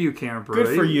for you, Karen Pruitt.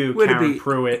 Good for you, Karen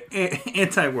Pruitt.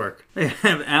 Anti-work. They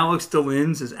have Alex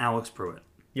DeLinz as Alex Pruitt.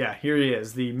 Yeah, here he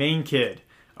is, the main kid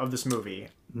of this movie.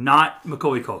 Not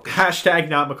Macaulay Culkin. Hashtag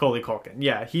not Macaulay Culkin.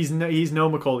 Yeah, he's no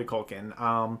Macaulay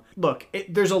Culkin. Look,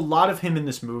 there's a lot of him in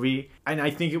this movie, and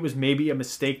I think it was maybe a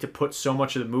mistake to put so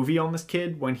much of the movie on this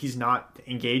kid when he's not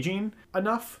engaging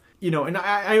enough. And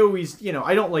I always,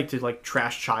 I don't like to like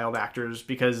trash child actors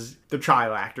because they're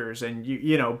child actors, and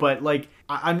but like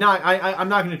I'm not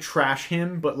going to trash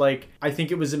him, but like I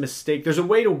think it was a mistake. There's a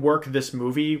way to work this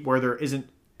movie where there isn't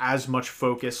as much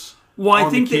focus. Well, I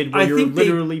think you're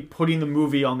literally putting the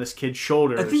movie on this kid's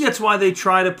shoulders. I think that's why they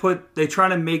try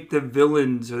to make the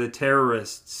villains or the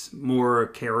terrorists more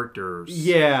characters.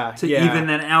 Yeah, to even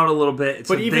that out a little bit.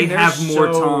 But so even they have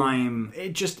more time.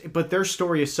 But their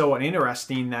story is so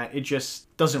uninteresting that it just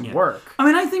doesn't work. I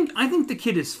mean, I think the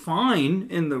kid is fine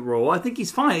in the role. I think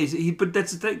he's fine. But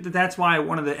that's why I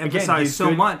wanted to emphasize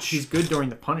much. He's good during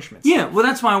the punishments. Yeah, well,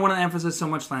 that's why I wanted to emphasize so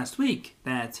much last week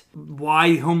that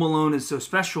why Home Alone is so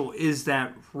special is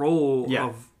that role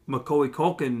of Macaulay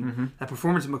Culkin, that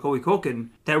performance of Macaulay Culkin,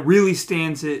 that really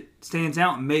stands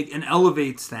out and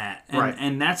elevates that. And,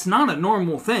 and that's not a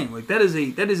normal thing. Like that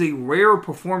is a rare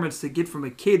performance to get from a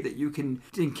kid that you can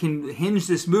hinge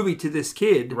this movie to this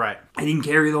kid. Right. And he can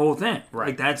carry the whole thing. Right.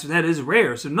 Like that is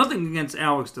rare. So nothing against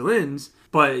Alex DeLinnes.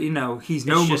 But, he's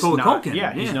no Macaulay Culkin.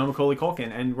 Yeah, he's no Macaulay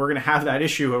Culkin. And we're going to have that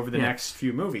issue over the next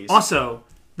few movies. Also,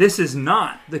 this is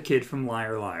not the kid from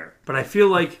Liar Liar. But I feel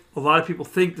like a lot of people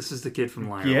think this is the kid from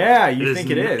Liar Liar. Yeah, you think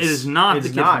it is. It is not the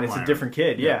kid from Liar. It's a different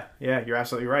kid. Yeah, you're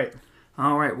absolutely right.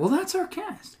 All right, well, that's our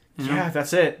cast. Yeah,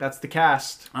 that's it. That's the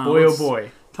cast. Boy, oh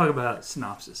boy. Talk about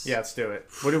synopsis. Yeah, let's do it.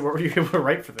 What were you able to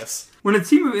write for this? When a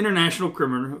team of international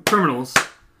criminals...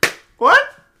 What?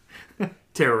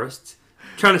 Terrorists...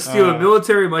 try to steal a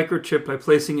military microchip by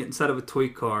placing it inside of a toy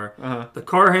car. The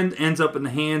car ends up in the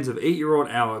hands of 8-year-old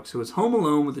Alex, who is home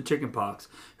alone with the chickenpox,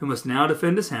 who must now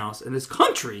defend his house and his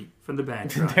country from the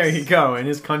bad guys. There you go, in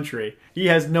his country. He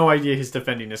has no idea he's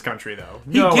defending his country, though.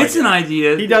 He gets an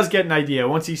idea. He does get an idea.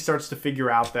 Once he starts to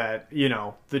figure out that,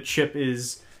 the chip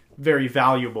is very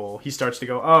valuable, he starts to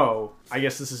go, oh, I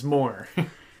guess this is more.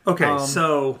 Okay,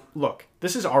 so... Look,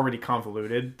 this is already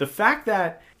convoluted. The fact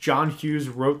that John Hughes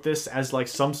wrote this as like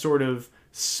some sort of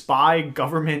spy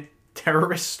government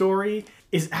terrorist story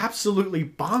is absolutely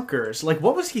bonkers. Like,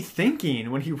 what was he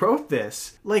thinking when he wrote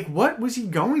this? Like, what was he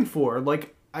going for?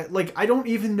 I don't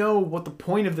even know what the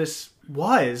point of this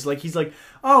was. Like, he's like,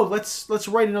 oh, let's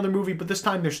write another movie, but this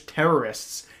time there's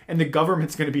terrorists. And the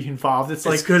government's going to be involved. It's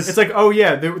like, oh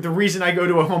yeah, the reason I go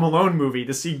to a Home Alone movie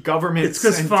to see governments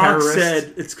and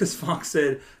terrorists. It's because Fox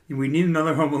said we need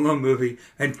another Home Alone movie,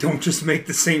 and don't just make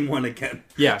the same one again.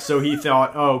 Yeah, so he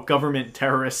thought, oh, government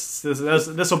terrorists,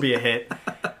 this will be a hit.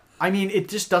 I mean, it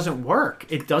just doesn't work.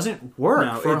 It doesn't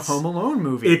work for a Home Alone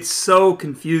movie. It's so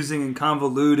confusing and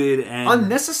convoluted and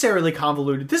unnecessarily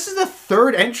convoluted. This is the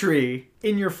third entry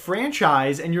in your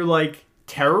franchise, and you're like,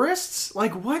 terrorists?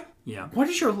 Like, what? Yeah. What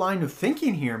is your line of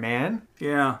thinking here, man?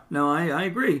 Yeah. No, I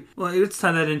agree. Well, let's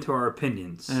tie that into our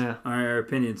opinions. Yeah. Our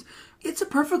opinions. It's a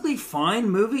perfectly fine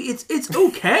movie. It's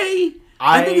okay.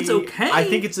 I think it's okay. I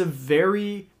think it's a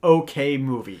very okay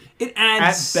movie. It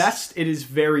adds... At best, it is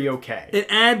very okay. It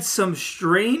adds some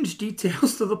strange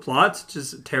details to the plot, such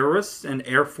as terrorists and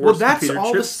Air Force Well, that's computer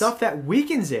all chips. the stuff that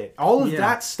weakens it. All of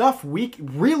that stuff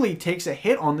really takes a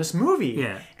hit on this movie.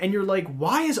 Yeah. And you're like,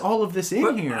 why is all of this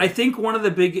in here? I think one of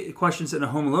the big questions in a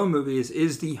Home Alone movie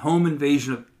is the home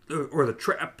invasion or the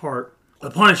trap part. The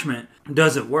punishment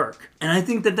doesn't work. And I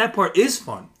think that part is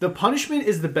fun. The punishment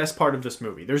is the best part of this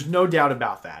movie. There's no doubt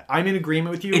about that. I'm in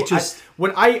agreement with you. It just...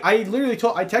 I literally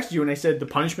I texted you and I said the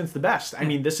punishment's the best. I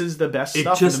mean, this is the best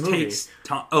stuff in the movie. It just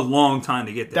takes a long time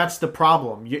to get there. That's the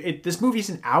problem. This movie's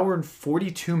an hour and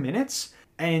 42 minutes.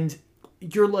 And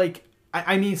you're like...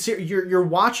 I mean, you're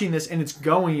watching this and it's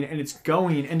going and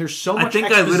there's so much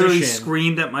exposition. I literally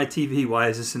screamed at my TV, why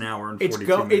is this an hour and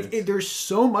 42 minutes? There's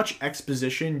so much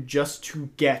exposition just to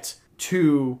get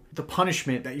to the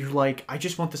punishment that you're like, I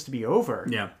just want this to be over.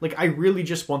 Yeah. Like, I really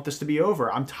just want this to be over.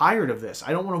 I'm tired of this.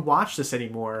 I don't want to watch this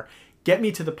anymore. Get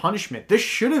me to the punishment. This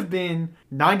should have been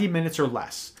 90 minutes or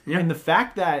less. Yeah. And the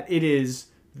fact that it is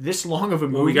this long of a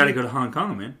movie... Well, we got to go to Hong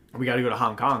Kong, man. We got to go to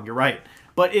Hong Kong. You're right.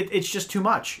 But it's just too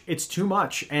much. It's too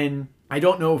much. And I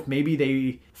don't know if maybe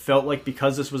they felt like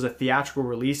because this was a theatrical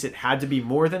release, it had to be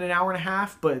more than an hour and a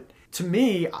half. But to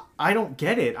me, I don't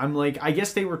get it. I'm like, I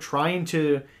guess they were trying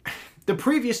to... The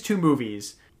previous two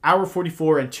movies, hour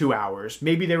 44 and 2 hours,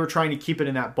 maybe they were trying to keep it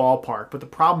in that ballpark. But the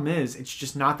problem is, it's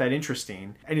just not that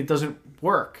interesting. And it doesn't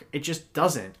work. It just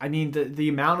doesn't. I mean, the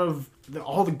amount of...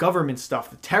 all the government stuff,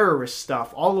 the terrorist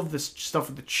stuff, all of this stuff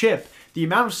with the chip, the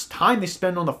amount of time they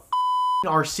spend on the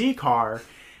RC car,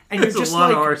 and there's you're just a lot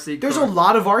like, of RC there's car. a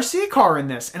lot of RC car in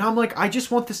this, and I'm like, I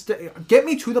just want this to get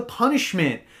me to the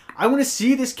punishment. I want to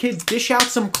see this kid dish out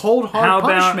some cold hard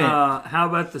punishment. How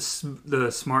about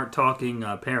the smart talking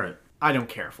parrot? I don't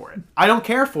care for it. I don't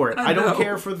care for it. I don't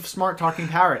care for the smart talking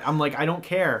parrot. I'm like, I don't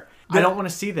care. I don't want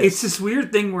to see this. It's this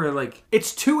weird thing where, like...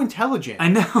 It's too intelligent. I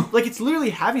know. Like, it's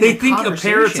literally having They think a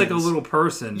parrot's like a little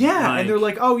person. Yeah, like... and they're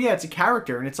like, oh yeah, it's a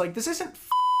character. And it's like, this isn't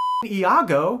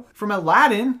Iago from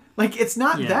Aladdin. Like, it's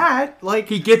not that. Like,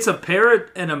 he gets a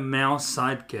parrot and a mouse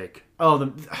sidekick.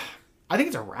 Oh, I think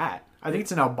it's a rat. I think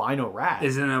it's an albino rat.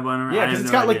 Is it an albino rat? Yeah, because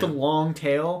it's got like the long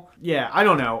tail. Yeah, I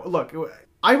don't know. Look,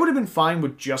 I would have been fine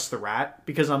with just the rat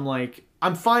because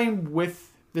I'm fine with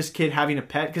this kid having a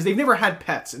pet because they've never had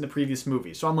pets in the previous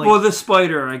movie. So I'm like, well, the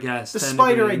spider, I guess. The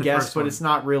spider, I guess, but it's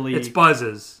not really. It's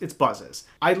Buzzes. It's Buzzes.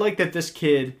 I like that this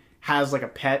kid has like a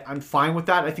pet. I'm fine with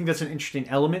that. I think that's an interesting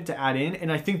element to add in,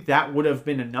 and I think that would have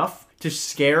been enough to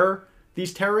scare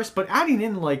these terrorists, but adding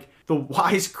in like the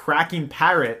wisecracking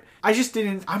parrot, I just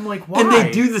didn't. I'm like, why? And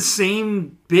they do the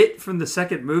same bit from the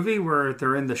second movie where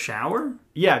they're in the shower.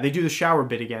 Yeah, they do the shower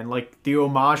bit again, like the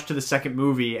homage to the second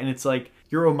movie, and it's like,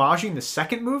 you're homaging the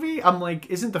second movie? I'm like,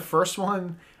 isn't the first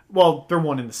one... Well, they're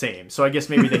one and the same, so I guess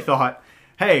maybe they thought,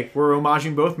 hey, we're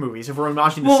homaging both movies. If we're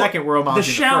homaging the second, we're homaging the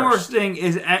shower first. thing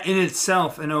is in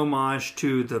itself an homage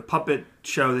to the puppet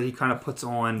show that he kind of puts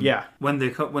on when they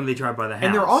drive by the house.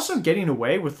 And they're also getting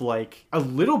away with like a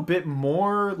little bit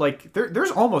more, like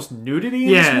there's almost nudity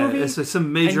in this movie. Yeah, it's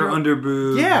some major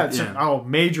underboob. Yeah,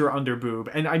 major underboob.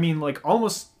 And I mean like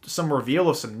almost some reveal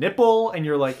of some nipple, and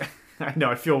you're like... I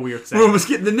know, I feel weird saying We're almost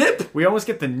getting the nip. We almost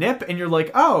get the nip, and you're like,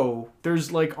 oh,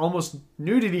 there's like almost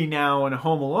nudity now in a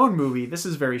Home Alone movie. This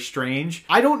is very strange.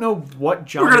 I don't know what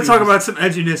John... We're going to talk about some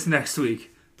edginess next week.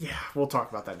 Yeah, we'll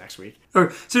talk about that next week.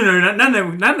 Or, so no,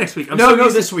 not next week.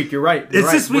 This week. You're right.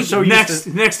 This week. So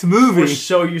next movie. We're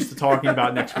so used to talking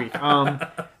about next week.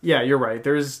 Yeah, you're right.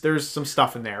 There's some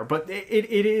stuff in there, but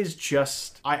it is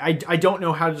just I don't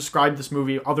know how to describe this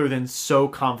movie other than so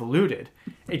convoluted.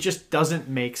 It just doesn't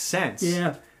make sense.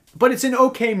 Yeah, but it's an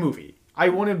okay movie. I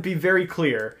want to be very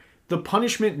clear. The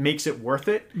punishment makes it worth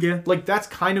it. Yeah, like that's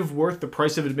kind of worth the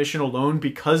price of admission alone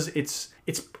because it's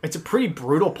a pretty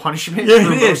brutal punishment for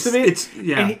most of it.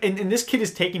 And this kid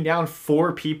is taking down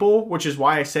 4 people, which is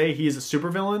why I say he is a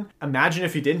supervillain. Imagine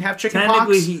if he didn't have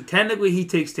chickenpox. Technically, he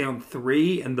takes down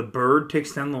 3, and the bird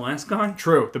takes down the last guy.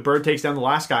 True, the bird takes down the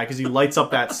last guy because he lights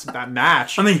up that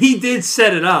match. I mean, he did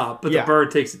set it up, but the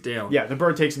bird takes it down. Yeah, the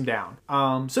bird takes him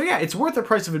down. So yeah, it's worth the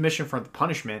price of admission for the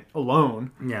punishment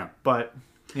alone. Yeah, but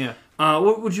yeah.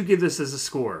 What would you give this as a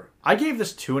score? I gave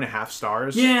this 2.5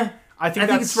 stars. Yeah. I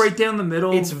think it's right down the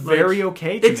middle. It's very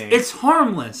okay to me. It's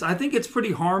harmless. I think it's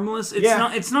pretty harmless.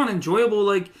 It's not enjoyable.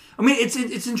 Like, I mean,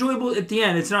 it's enjoyable at the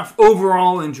end. It's not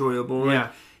overall enjoyable.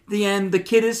 Like, the end, the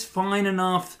kid is fine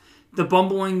enough. The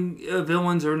bumbling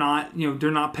villains are not,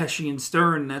 they're not Pesci and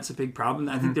Stern. That's a big problem.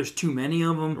 I think there's too many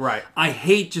of them. Right. I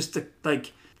hate just the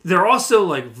They're also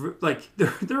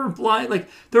they're blind. Like,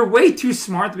 they're way too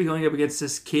smart to be going up against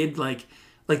this kid. Like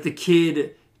the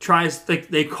kid tries,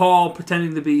 they call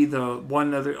pretending to be the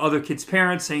one other kid's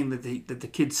parents, saying that the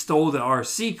kid stole the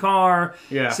RC car.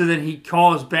 Yeah. So then he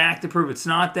calls back to prove it's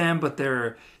not them, but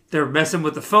they're messing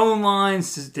with the phone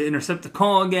lines to intercept the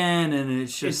call again, and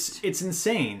it's just... It's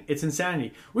insane. It's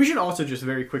insanity. We should also just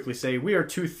very quickly say we are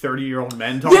 2 30-year-old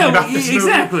men talking about this movie.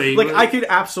 Exactly. Like, I could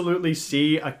absolutely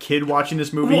see a kid watching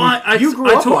this movie. Well, I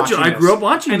grew up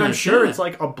watching and this. I'm sure it's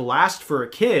like a blast for a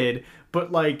kid,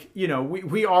 but like,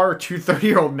 we are 2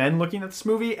 30-year-old men looking at this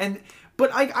movie, but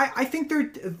I think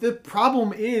the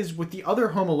problem is with the other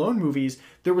Home Alone movies,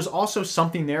 there was also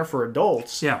something there for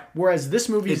adults. Yeah. Whereas this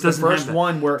movie is the first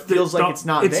one where it feels like it's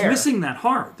not there. It's missing that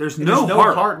heart. There's no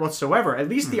heart whatsoever. At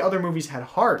least the other movies had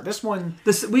heart. This one...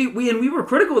 We were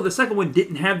critical of the second one.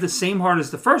 Didn't have the same heart as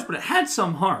the first, but it had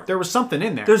some heart. There was something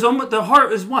in there. The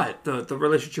heart is what? The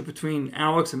relationship between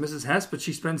Alex and Mrs. Hess, but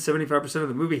she spends 75% of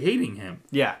the movie hating him.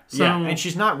 Yeah. And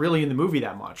she's not really in the movie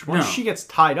that much. Once she gets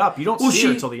tied up, you don't see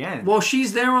her until the end. Well,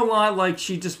 she's there a lot. Like,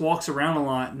 she just walks around a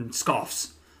lot and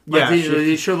scoffs. Like,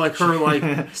 they show like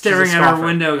her staring at her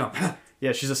window. Going,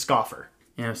 yeah, she's a scoffer.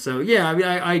 Yeah, so yeah, I mean,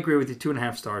 I agree with you.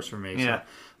 2.5 stars for me. Yeah. So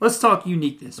let's talk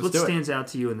uniqueness. What stands out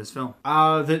to you in this film?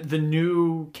 The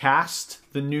new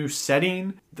cast, the new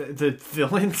setting, the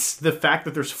villains, the fact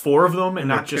that there's 4 of them and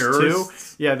not just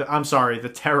terrorists. 2. Yeah, I'm sorry, the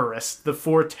terrorists. The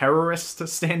 4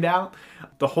 terrorists stand out.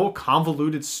 The whole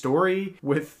convoluted story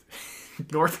with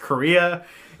North Korea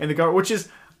and the government, which is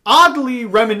oddly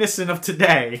reminiscent of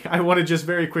today. I want to just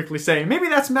very quickly say, maybe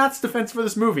that's Matt's defense for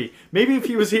this movie. Maybe if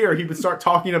he was here, he would start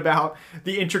talking about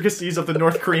the intricacies of the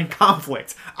North Korean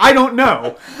conflict. I don't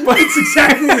know, but it's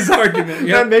exactly his argument.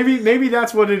 Yeah, maybe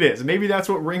that's what it is. Maybe that's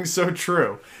what rings so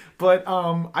true. But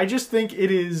I just think it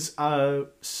is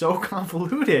so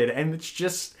convoluted, and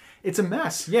it's a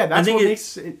mess. Yeah, that's what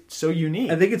makes it so unique.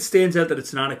 I think it stands out that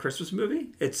it's not a Christmas movie.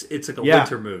 It's like a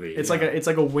winter movie. It's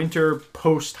like a winter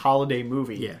post-holiday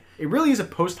movie. Yeah. It really is a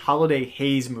post-holiday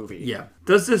haze movie. Yeah.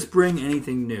 Does this bring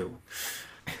anything new?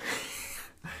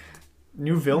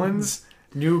 New villains?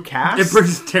 New cast? It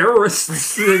brings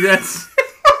terrorists.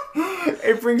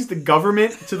 It brings the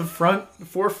government to the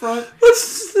forefront.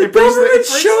 The government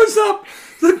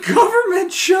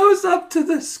shows up to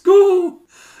the school.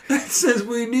 It says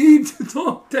we need to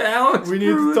talk to Alex Pruitt. We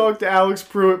need to talk to Alex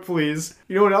Pruitt, please.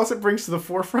 You know what else it brings to the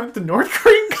forefront? The North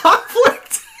Korean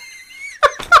conflict.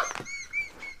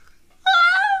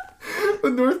 The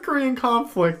North Korean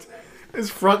conflict. is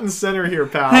front and center here,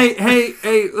 pal.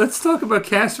 Hey! Let's talk about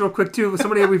cast real quick too.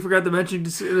 Somebody we forgot to mention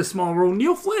just in a small role.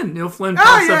 Neil Flynn. Neil Flynn.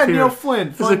 Oh yeah, Neil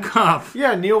Flynn as a cop.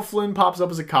 Yeah, Neil Flynn pops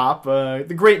up as a cop.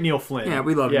 The great Neil Flynn. Yeah,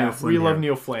 we love Neil Flynn. We love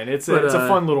Neil Flynn. It's a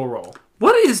fun little role.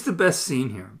 What is the best scene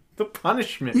here? The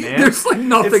punishment, man. There's like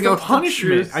nothing it's the else.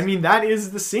 Punishment. I mean, that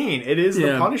is the scene. It is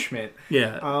the punishment.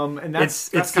 Yeah. And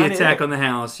that's it's the attack on the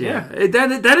house. Yeah.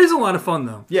 That is a lot of fun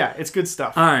though. Yeah, it's good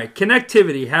stuff. All right,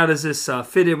 connectivity. How does this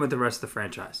fit in with the rest of the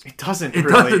franchise? It doesn't. It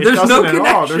really. doesn't. It There's doesn't no at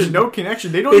connection. all. There's no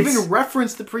connection. They don't even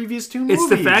reference the previous two movies. It's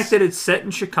the fact that it's set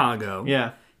in Chicago.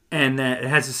 Yeah. And that it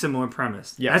has a similar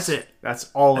premise. Yes. That's it.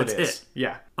 That's all That's it is. it.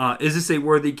 Yeah. Is this a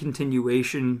worthy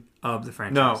continuation of the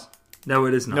franchise? No,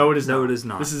 it is not. No, it is not. No, it is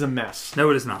not. This is a mess.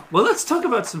 No, it is not. Well, let's talk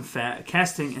about some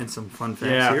casting and some fun facts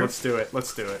Yeah, here. let's do it.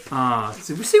 Let's do it.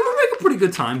 See, we're making pretty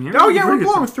good time here. Oh, yeah, we're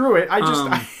blowing through it. I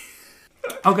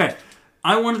just... Okay.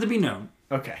 I want it to be known.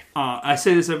 Okay. I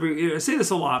say this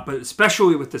a lot, but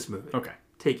especially with this movie. Okay.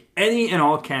 Take any and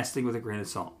all casting with a grain of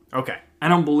salt. Okay. I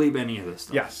don't believe any of this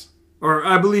stuff. Yes. Or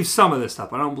I believe some of this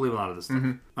stuff. I don't believe a lot of this stuff.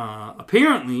 Mm-hmm.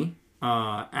 Apparently,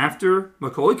 after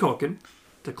Macaulay Culkin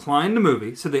declined the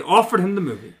movie, so they offered him the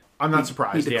movie. I'm not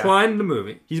surprised. He declined the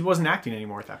movie. He wasn't acting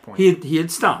anymore at that point. He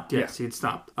had stopped. Yes, he had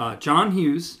stopped. John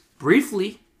Hughes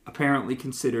briefly, apparently,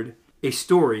 considered a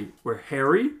story where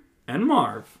Harry and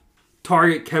Marv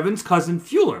target Kevin's cousin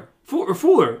Fuller,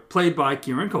 played by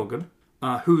Kieran Culkin,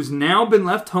 who's now been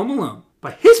left home alone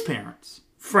by his parents,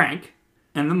 Frank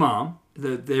and the mom.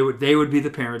 They would be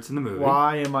the parents in the movie.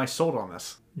 Why am I sold on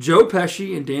this? Joe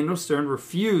Pesci and Daniel Stern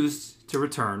refused to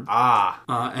return.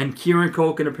 And Kieran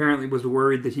Culkin apparently was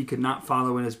worried that he could not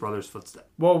follow in his brother's footsteps.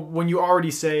 Well, when you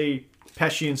already say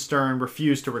Pesci and Stern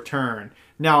refused to return,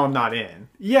 now I'm not in.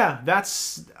 Yeah,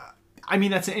 that's an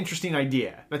interesting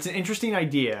idea. That's an interesting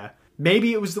idea.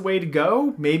 Maybe it was the way to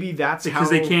go. Maybe that's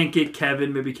because they can't get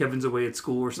Kevin. Maybe Kevin's away at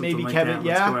school or something maybe like Kevin,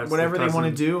 that. Whatever they want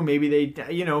to do. Maybe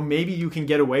maybe you can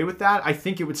get away with that. I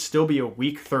think it would still be a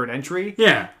weak third entry.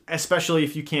 Yeah. Especially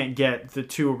if you can't get the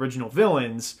two original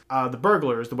villains, the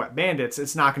burglars, the wet bandits.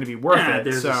 It's not going to be worth it.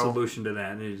 There's a solution to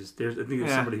that. I think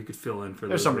there's somebody who could fill in for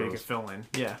There's those somebody roles. who could fill in.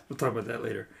 Yeah. We'll talk about that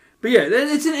later. But yeah,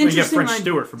 it's an interesting. You get French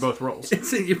Stewart for both roles.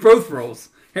 It's both roles,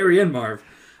 Harry and Marv.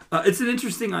 It's an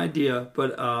interesting idea,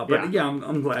 but yeah,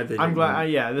 I'm glad they did. I'm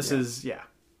glad. This is.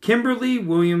 Kimberly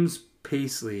Williams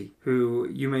Paisley, who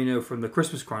you may know from the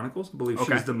Christmas Chronicles. I believe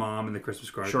she's the mom in the Christmas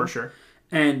Chronicles. Sure.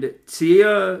 And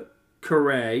Tia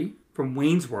Carey from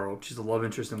Wayne's World. She's the love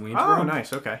interest in Wayne's World. Oh,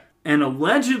 nice. Okay. And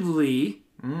allegedly,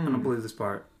 I don't believe this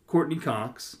part, Courtney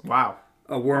Cox. Wow.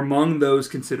 Were among those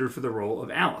considered for the role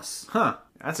of Alice. Huh.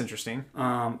 That's interesting.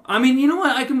 I mean, you know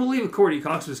what? I can believe if Courtney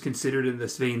Cox was considered in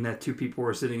this vein that two people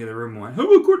were sitting in the room and went, how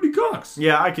about Courtney Cox?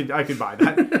 Yeah, I could buy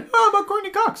that. How about Courtney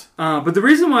Cox? But the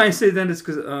reason why I say that is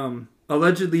because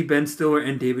allegedly Ben Stiller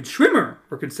and David Schwimmer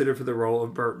were considered for the role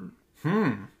of Burton.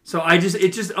 So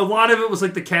a lot of it was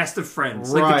like the cast of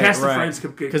Friends. Like the cast of Friends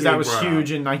could get because that was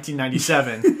huge in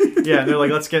 1997. Yeah, they're like,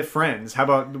 let's get Friends. How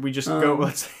about we just go,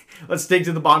 let's dig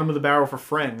to the bottom of the barrel for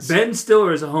Friends. Ben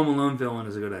Stiller as a Home Alone villain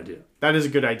is a good idea. That is a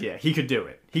good idea. He could do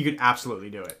it. He could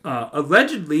absolutely do it.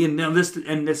 Allegedly, and this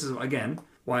is, again,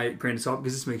 why grain of salt,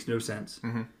 because this makes no sense.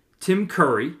 Mm-hmm. Tim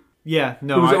Curry. Yeah,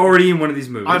 no. Who was already in one of these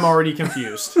movies. I'm already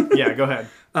confused. Yeah, go ahead.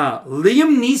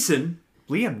 Liam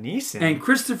Neeson. And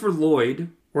Christopher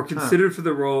Lloyd were considered for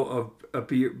the role of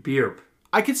Bierp.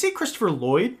 I could see Christopher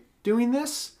Lloyd doing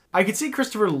this. I could see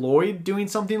Christopher Lloyd doing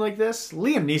something like this.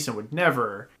 Liam Neeson would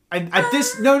never. At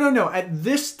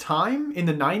this time in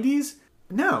the 90s,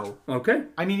 no. Okay.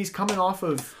 I mean, he's coming off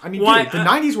of. I mean, dude, the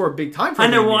 90s were a big time for Liam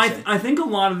Neeson. I know. I think a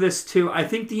lot of this too. I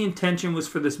think the intention was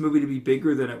for this movie to be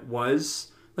bigger than it was.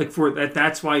 Like for that,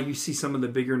 that's why you see some of the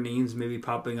bigger names maybe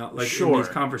popping up, like in these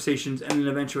conversations, and then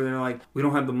eventually they're like, "We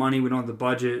don't have the money, we don't have the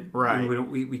budget, right?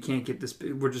 We can't get this.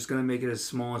 We're just going to make it as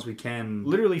small as we can."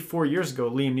 Literally 4 years ago,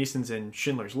 Liam Neeson's in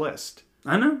Schindler's List.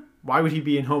 I know. Why would he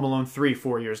be in Home Alone 3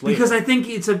 4 years later? Because I think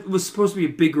it was supposed to be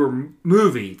a bigger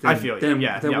movie. I feel you.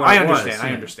 I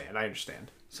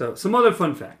understand. So, some other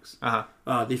fun facts.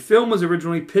 The film was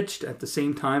originally pitched at the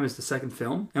same time as the second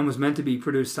film and was meant to be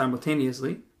produced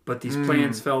simultaneously, but these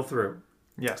plans fell through.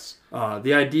 Yes.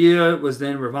 The idea was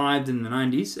then revived in the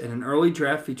 90s, and an early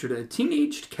draft featured a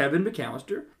teenaged Kevin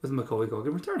McAllister with Macaulay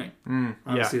Culkin returning.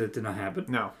 Obviously, that did not happen.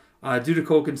 No. Due to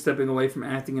Culkin stepping away from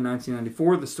acting in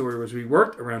 1994, the story was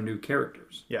reworked around new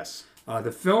characters. Yes.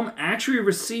 The film actually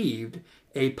received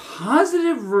a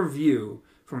positive review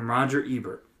from Roger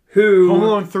Ebert, who Home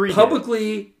Alone 3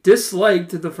 publicly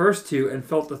disliked the first two and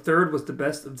felt the third was the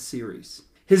best of the series.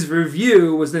 His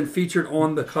review was then featured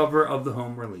on the cover of the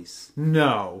home release.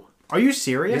 No. Are you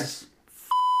serious? Yes.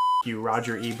 you,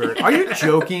 Roger Ebert. Are you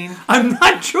joking? I'm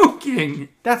not joking.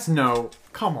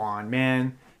 Come on,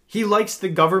 man. He likes the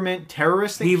government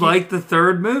terrorist thing. He liked the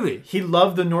third movie. He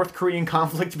loved the North Korean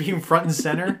conflict being front and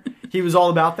center. He was all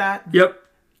about that. Yep.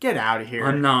 Get out of here.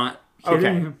 I'm not.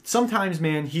 Okay. Sometimes,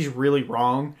 man, he's really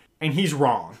wrong. And he's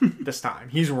wrong this time.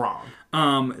 He's wrong.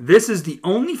 This is the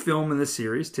only film in the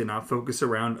series to not focus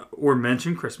around or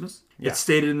mention Christmas. Yeah. It's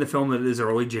stated in the film that it is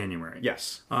early January.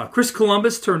 Yes. Chris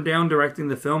Columbus turned down directing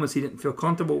the film as he didn't feel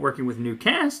comfortable working with a new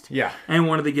cast. Yeah. And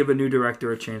wanted to give a new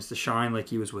director a chance to shine like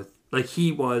he was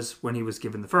when he was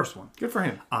given the first one. Good for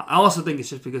him. I also think it's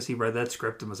just because he read that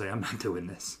script and was like, I'm not doing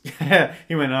this.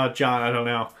 He went, oh, John, I don't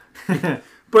know.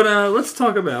 But let's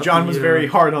talk about... John was very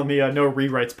hard on the no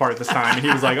rewrites part this time. And he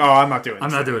was like, oh, I'm not doing this.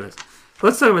 I'm not doing this.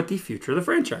 Let's talk about the future of the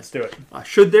franchise. Let's do it.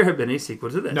 Should there have been a sequel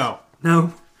to this? No.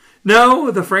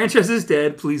 No, the franchise is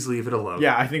dead. Please leave it alone.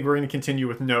 Yeah, I think we're going to continue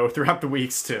with no throughout the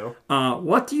weeks, too.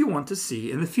 What do you want to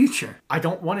see in the future? I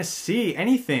don't want to see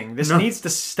anything. This needs to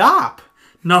stop.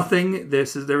 Nothing. There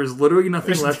is literally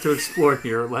nothing left to explore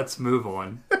here. Let's move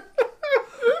on.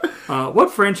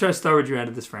 What franchise star would you add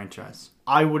to this franchise?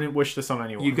 I wouldn't wish this on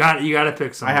anyone. You got to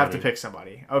pick somebody. I have to pick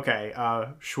somebody. Okay,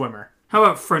 Schwimmer. How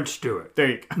about French Stewart?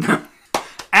 There you go.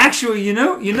 Actually, you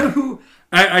know who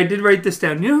I did write this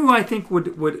down. You know who I think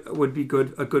would be a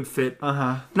good fit.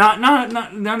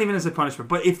 Not even as a punishment,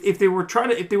 but if they were trying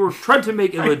to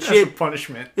make a legit as a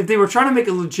punishment. If they were trying to make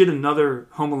a legit another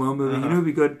Home Alone movie, you know who'd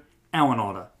be good? Alan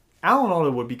Alda. Alan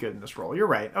Alda would be good in this role. You're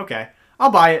right. Okay, I'll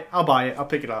buy it. I'll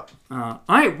pick it up. All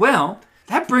right. Well.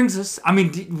 That brings us... I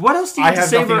mean, what else do you have to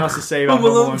say about... I have nothing else to say about Home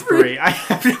Alone 3. I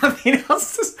have nothing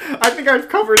else to... I think I've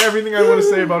covered everything I want to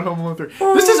say about Home Alone 3.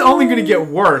 This is only going to get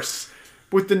worse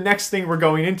with the next thing we're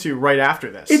going into right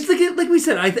after this. It's like we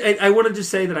said, I want to just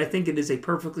say that I think it is a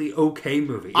perfectly okay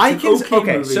movie.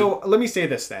 Movie. So let me say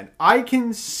this then. I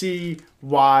can see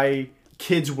why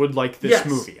kids would like this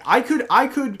movie. I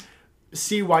could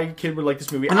see why a kid would like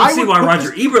this movie. I don't see why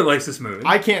Roger Ebert likes this movie.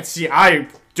 I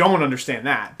don't understand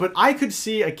that. But I could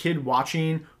see a kid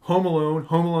watching Home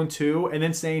Alone 2, and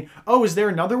then saying, oh, is there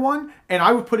another one? And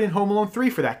I would put in Home Alone 3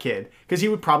 for that kid, because he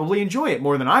would probably enjoy it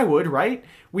more than I would, right?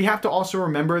 We have to also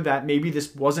remember that maybe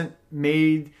this wasn't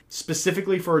made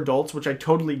specifically for adults, which I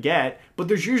totally get, but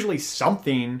there's usually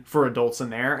something for adults in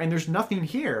there, and there's nothing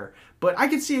here. But I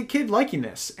could see a kid liking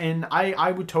this, and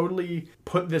I would totally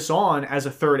put this on as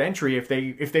a third entry if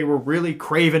they were really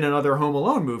craving another Home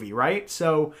Alone movie, right?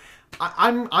 So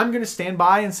I'm going to stand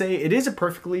by and say it is a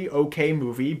perfectly okay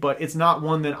movie, but it's not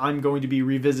one that I'm going to be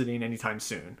revisiting anytime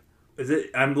soon.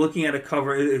 I'm looking at a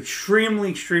cover,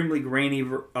 extremely grainy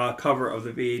cover of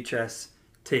the VHS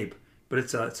tape, but it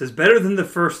says better than the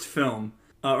first film,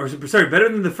 better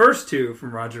than the first two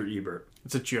from Roger Ebert.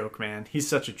 It's a joke, man. He's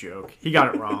such a joke. He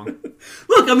got it wrong.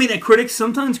 Look, I mean,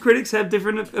 sometimes critics have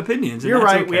different opinions. You're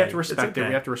right. Okay. We have to respect it.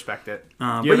 We have to respect it. Do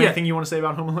you have anything you want to say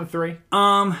about Home Alone 3?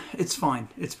 It's fine.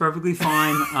 It's perfectly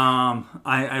fine.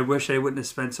 I wish I wouldn't have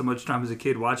spent so much time as a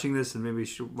kid watching this, and maybe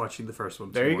watching the first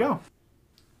one. There you go.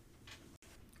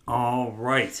 All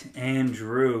right,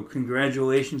 Andrew.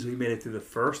 Congratulations. We made it through the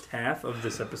first half of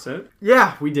this episode.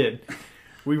 Yeah, we did.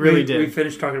 We really did. We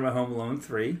finished talking about Home Alone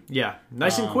 3. Yeah,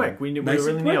 nice and quick. We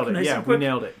really nailed it. We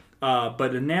nailed it.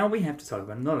 But now we have to talk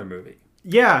about another movie.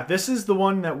 Yeah, this is the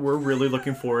one that we're really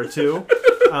looking forward to.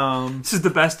 This is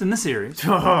the best in the series.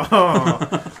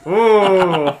 Oh.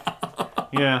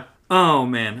 Yeah. Oh,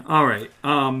 man. All right.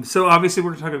 So obviously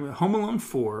we're talking about Home Alone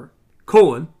 4,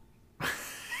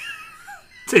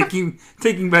 taking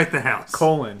back the house.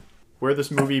 Where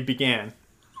this movie began.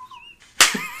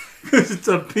 Because it's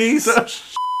a piece of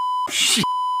shit.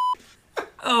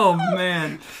 Oh,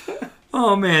 man.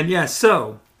 Yeah,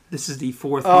 so this is the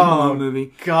fourth Home Alone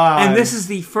movie. God. And this is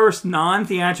the first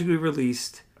non-theatrically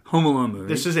released Home Alone movie.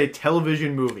 This is a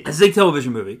television movie. It's a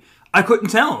television movie. I couldn't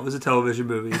tell it was a television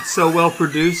movie. It's so well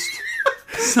produced.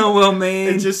 So well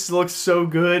made. It just looks so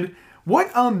good.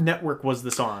 What network was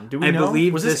this on? Do we know? I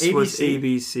believe was this was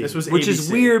ABC. This was which ABC.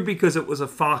 Is weird because it was a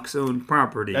Fox-owned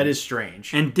property. That is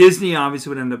strange. And Disney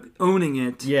obviously would end up owning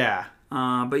it. Yeah.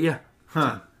 But yeah.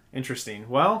 Huh. Interesting.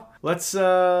 Well, let's...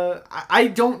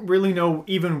 I don't really know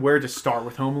even where to start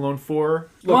with Home Alone 4.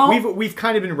 Look, we've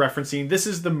kind of been referencing... This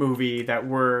is the movie that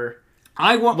we're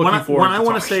looking forward to. What I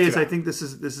want to say is I think this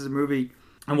is a movie...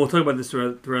 And we'll talk about this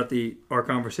throughout our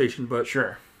conversation, but...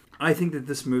 Sure. I think that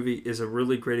this movie is a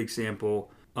really great example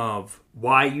of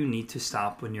why you need to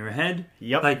stop when you're ahead.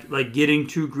 Yep. Like getting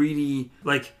too greedy.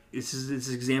 Like this is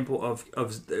an example of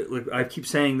like I keep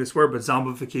saying this word, but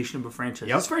zombification of a franchise.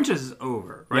 Yep. This franchise is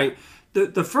over, right?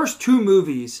 Yep. The first two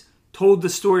movies told the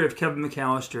story of Kevin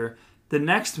McAllister. The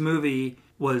next movie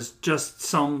was just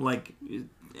some like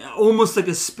almost like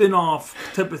a spin-off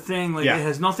type of thing. Like it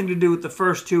has nothing to do with the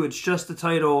first two. It's just the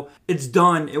title. It's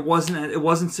done. It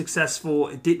wasn't successful.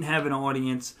 It didn't have an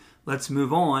audience. Let's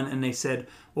move on. And they said,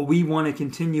 well, we want to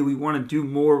continue. We want to do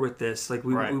more with this. Like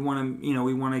we want to,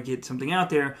 we want to get something out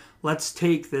there. Let's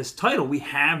take this title. We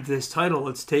have this title.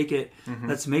 Let's take it. Mm-hmm.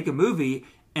 Let's make a movie.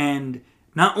 And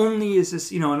not only is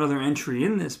this, another entry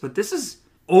in this, but this is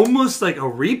almost like a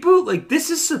reboot. Like this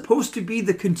is supposed to be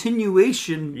the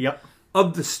continuation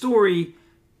of the story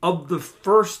of the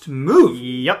first movie.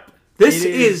 Yep. This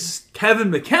is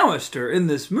Kevin McAllister in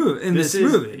this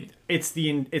movie. It's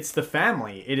the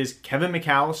family. It is Kevin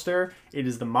McAllister. It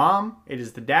is the mom. It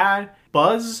is the dad.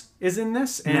 Buzz is in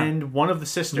this, and one of the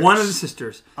sisters. One of the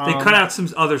sisters. They cut out some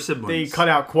other siblings. They cut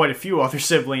out quite a few other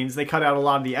siblings. They cut out a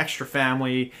lot of the extra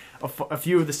family, a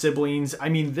few of the siblings. I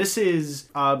mean, this is,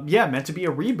 meant to be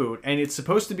a reboot, and it's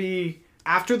supposed to be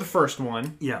after the first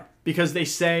one. Yeah. Because they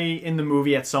say in the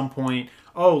movie at some point,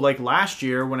 oh, like last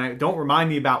year, don't remind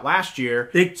me about last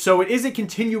year. So it is a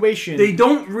continuation. They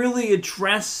don't really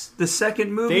address the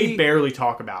second movie. They barely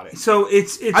talk about it. So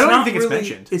it's I don't think it's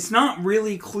mentioned. It's not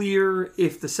really clear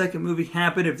if the second movie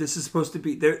happened, if this is supposed to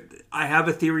be there. I have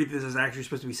a theory that this is actually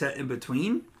supposed to be set in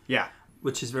between. Yeah.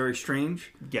 Which is very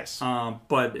strange. Yes.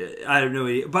 But I don't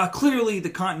know. But clearly the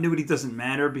continuity doesn't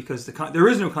matter because there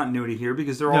is no continuity here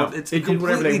because they're all. It's a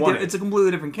completely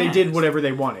different cast. They did whatever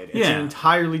they wanted. It's an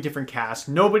entirely different cast.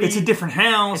 It's a different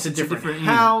house. It's a different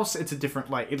house. It's a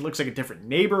different it looks like a different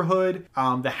neighborhood.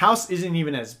 The house isn't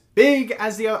even as big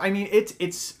as the other. I mean,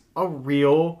 it's a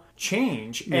real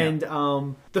change. Yeah.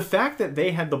 And the fact that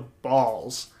they had the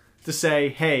balls to say,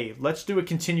 hey, let's do a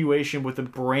continuation with a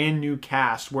brand new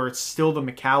cast where it's still the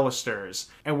McAllisters,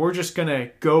 and we're just gonna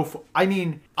go for... I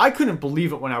mean, I couldn't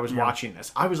believe it when I was watching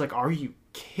this. I was like, are you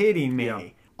kidding me? Yeah.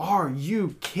 Are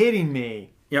you kidding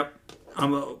me? Yep.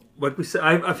 Like we said,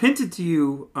 I've hinted to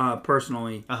you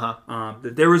personally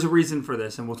that there was a reason for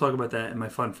this, and we'll talk about that in my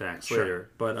fun facts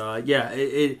later. But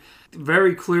it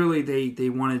very clearly they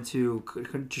wanted to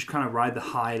just kind of ride the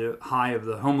high of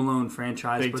the Home Alone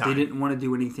franchise, but they didn't want to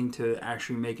do anything to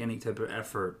actually make any type of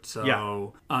effort.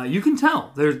 So you can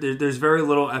tell there's very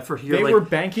little effort here. They were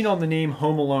banking on the name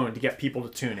Home Alone to get people to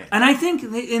tune in. And I think,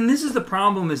 and this is the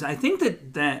problem, is I think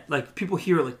that like people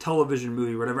hear like television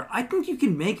movie or whatever. I think you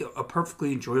can make a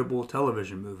perfectly enjoyable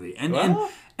television movie, and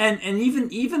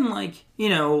even like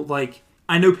like.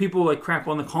 I know people like crap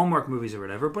on the Hallmark movies or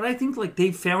whatever, but I think like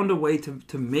they found a way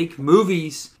to make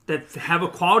movies that have a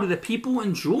quality that people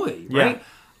enjoy, right? Yeah.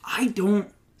 I don't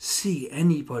see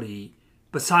anybody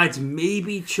besides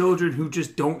maybe children who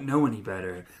just don't know any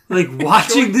better, like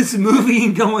watching this movie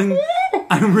and going,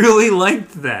 I really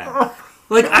liked that.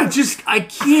 Like I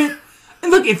can't.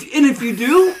 And look, if you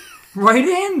do, write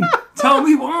in, tell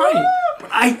me why.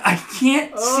 I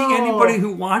can't see anybody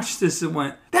who watched this and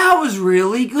went, that was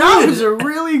really good. That was a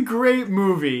really great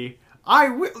movie.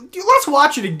 Let's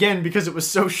watch it again because it was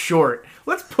so short.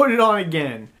 Let's put it on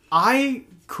again. I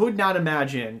could not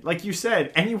imagine, like you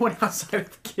said, anyone outside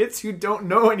of kids who don't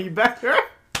know any better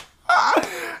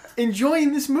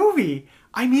enjoying this movie.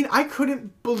 I mean, I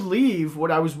couldn't believe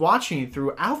what I was watching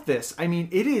throughout this. I mean,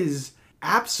 it is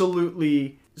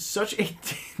absolutely such a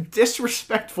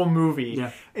disrespectful movie.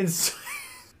 Yeah. And so,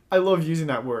 I love using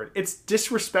that word. It's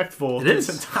disrespectful to this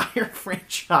entire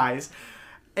franchise.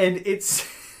 And it's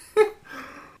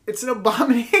an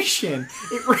abomination.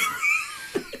 It really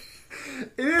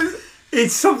it is.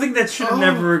 It's something that should have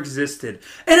never existed.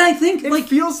 And I think it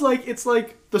feels like it's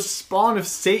like the spawn of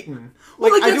Satan.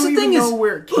 Like, I don't even know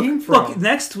where it came from. Look,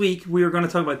 next week we are going to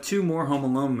talk about 2 more Home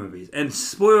Alone movies, and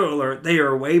spoiler alert, they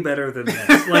are way better than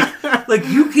this. like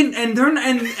you can, and they're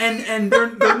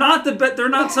not they're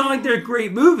not sounding like they're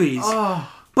great movies.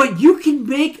 But you can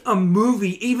make a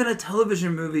movie, even a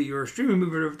television movie or a streaming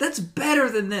movie, that's better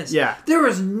than this. Yeah. There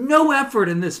is no effort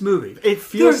in this movie. It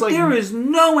feels like there is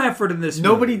no effort in this movie.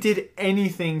 Nobody did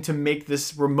anything to make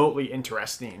this remotely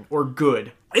interesting or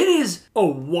good. It is a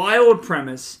wild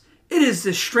premise. It is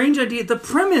this strange idea. The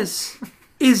premise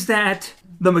is that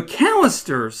the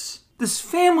McAllisters, this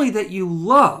family that you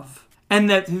love, and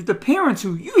that the parents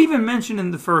who you even mentioned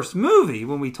in the first movie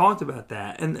when we talked about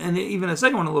that, and even a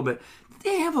second one a little bit,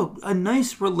 they have a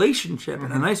nice relationship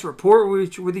and a nice rapport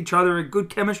with each other, a good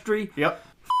chemistry. Yep.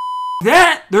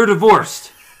 That, they're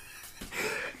divorced.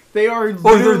 They are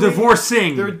or they're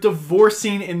divorcing. They're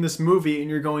divorcing in this movie, and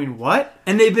you're going, what?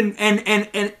 And they've been,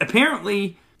 and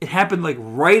apparently it happened like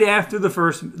right after the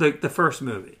first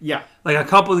movie. Yeah. Like a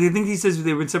couple, I think he says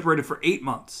they've been separated for 8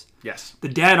 months. Yes. The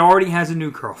dad already has a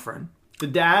new girlfriend. The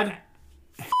dad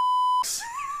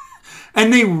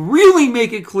And they really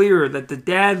make it clear that the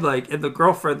dad, like, and the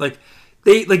girlfriend, like,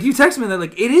 they, like, you text me that,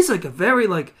 like, it is, like, a very,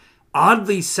 like,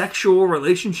 oddly sexual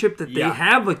relationship that they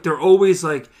have. Like, they're always,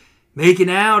 like, making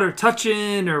out or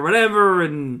touching or whatever,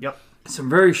 and some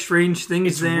very strange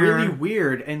things there. It's really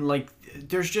weird, and, like,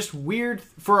 there's just weird...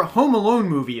 For a Home Alone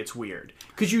movie, it's weird.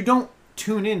 Because you don't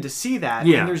tune in to see that.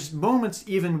 Yeah. And there's moments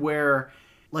even where,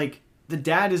 like... The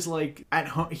dad is, like, at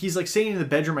home. He's, like, sitting in the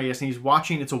bedroom, I guess, and he's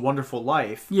watching It's a Wonderful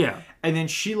Life. Yeah. And then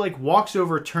she, like, walks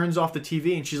over, turns off the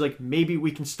TV, and she's like, maybe we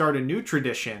can start a new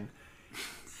tradition.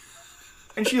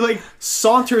 And she, like,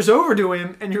 saunters over to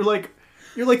him, and you're like,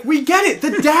 we get it.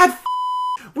 The dad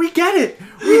we get it.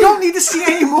 We don't need to see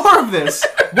any more of this.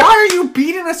 Why are you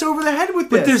beating us over the head with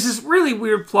this? But there's this really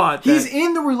weird plot. He's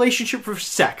in the relationship for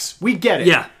sex. We get it.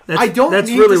 Yeah. I don't that's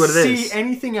need really to what it see is.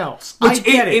 anything else. Which I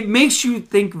get it. It makes you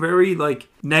think very, like,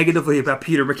 negatively about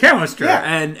Peter McAllister. Yeah.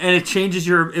 And it changes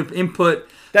your input.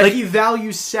 That like, he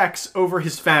values sex over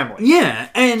his family. Yeah.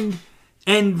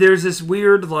 And there's this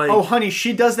weird, like... Oh, honey,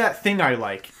 she does that thing I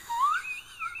like.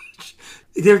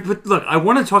 But look, I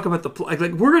want to talk about the plot.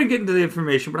 Like, we're going to get into the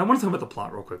information, but I want to talk about the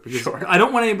plot real quick. Because I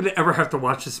don't want anybody to ever have to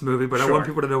watch this movie, but I want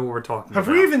people to know what we're talking about.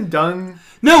 Have we even done...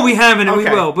 No, we haven't, and we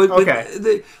will. But,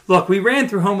 okay. Look, we ran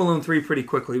through Home Alone 3 pretty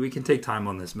quickly. We can take time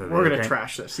on this movie. We're going to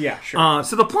trash this. Yeah, sure.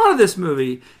 So the plot of this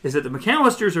movie is that the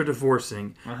McAllisters are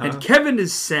divorcing, and Kevin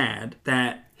is sad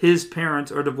that his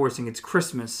parents are divorcing. It's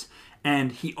Christmas,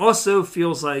 and he also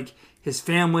feels like his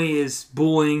family is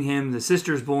bullying him. The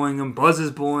sister's bullying him. Buzz is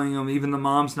bullying him. Even the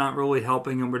mom's not really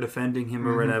helping him or defending him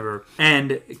or whatever.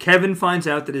 And Kevin finds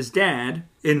out that his dad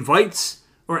invites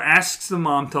or asks the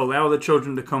mom to allow the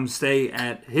children to come stay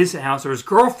at his house or his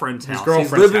girlfriend's house.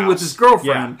 He's living with his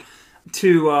girlfriend.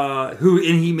 Yeah.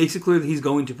 And he makes it clear that he's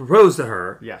going to propose to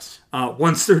her. Yes.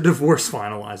 Once their divorce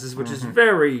finalizes, which is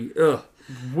very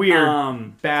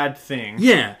weird, bad thing.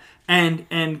 Yeah. And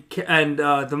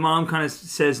the mom kind of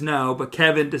says no, but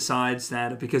Kevin decides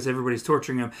that because everybody's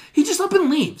torturing him, he just up and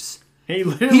leaves. He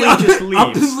literally just leaves.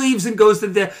 Up and leaves and goes to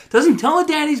the... Doesn't tell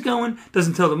the dad he's going.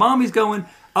 Doesn't tell the mom he's going.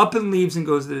 Up and leaves and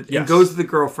goes to the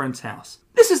girlfriend's house.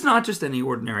 This is not just any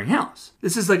ordinary house.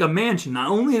 This is like a mansion. Not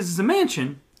only is this a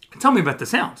mansion, tell me about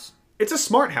this house. It's a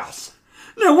smart house.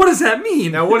 Now, what does that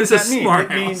mean? Now, what does that mean?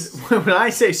 Smart house? Means when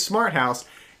I say smart house,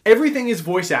 everything is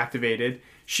voice activated.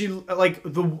 She, like,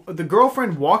 the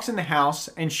girlfriend walks in the house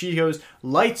and she goes,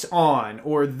 lights on,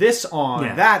 or this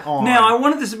on, that on. Now, I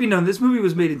wanted this to be known. This movie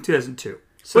was made in 2002.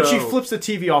 But she flips the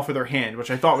TV off with her hand,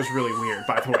 which I thought was really weird,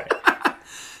 by the way.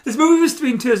 This movie was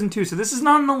made in 2002, so this is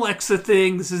not an Alexa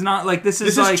thing. This is not like... This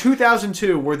is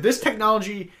 2002, where this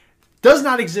technology does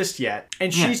not exist yet,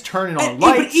 and she's turning on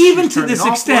lights. But even to this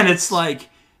extent, it's like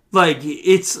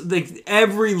it's like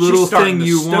every little thing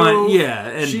you want. Yeah.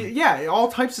 And all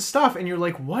types of stuff. And you're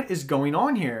like, what is going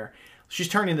on here? She's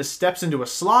turning the steps into a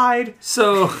slide.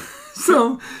 So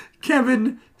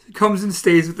Kevin comes and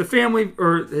stays with the family,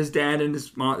 or his dad and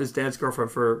his dad's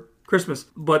girlfriend for Christmas.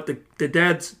 But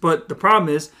the problem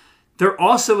is they're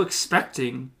also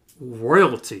expecting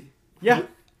royalty. Yeah.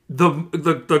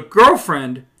 The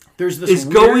girlfriend there's this is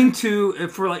going to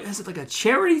for like, is it like a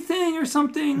charity thing or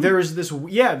something? There's this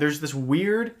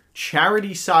weird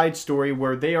charity side story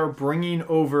where they are bringing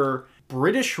over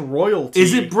British royalty.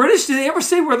 Is it British? Did they ever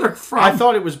say where they're from? I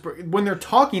thought it was when they're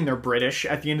talking. They're British.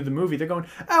 At the end of the movie, they're going,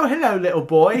 "Oh, hello, little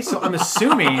boy." So I'm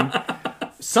assuming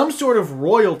some sort of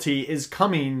royalty is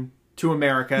coming to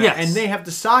America, and they have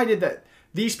decided that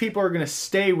these people are going to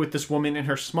stay with this woman in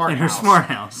her smart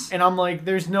house. And I'm like,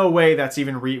 there's no way that's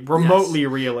even remotely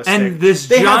realistic. And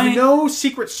they have no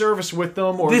Secret Service with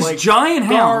them, or this like giant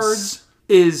guards. House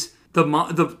is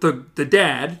the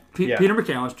dad, Peter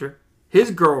McAllister,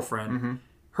 his girlfriend,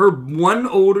 her one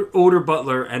older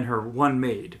butler, and her one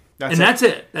maid. That's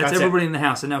it. That's everybody in the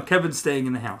house. And now Kevin's staying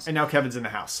in the house.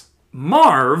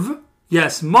 Marv,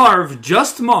 just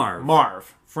Marv.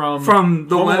 Marv from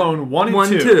the Home Alone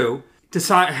 1 and 2.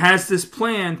 Has this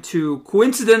plan to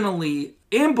coincidentally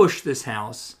ambush this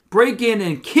house, break in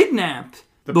and kidnap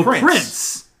the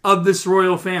prince of this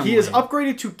royal family. He is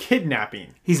upgraded to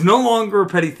kidnapping. He's no longer a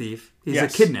petty thief. He's a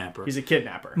kidnapper. He's a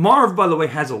kidnapper. Marv, by the way,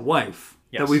 has a wife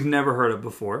that we've never heard of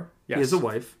before. Yes. He has a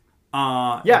wife.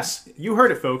 Yes, you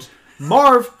heard it, folks.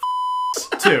 Marv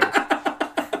too.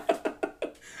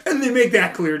 And they make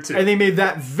that clear, too. And they made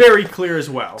that very clear as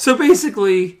well. So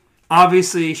basically,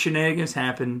 obviously, shenanigans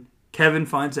happen. Kevin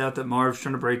finds out that Marv's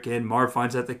trying to break in. Marv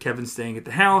finds out that Kevin's staying at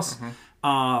the house.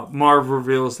 Marv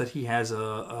reveals that he has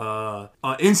a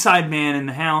inside man in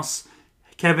the house.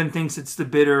 Kevin thinks it's the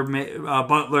bitter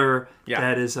butler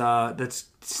that's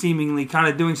seemingly kind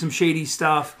of doing some shady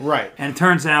stuff. Right. And it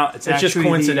turns out it's actually just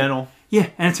coincidental. Yeah,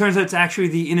 and it turns out it's actually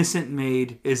the innocent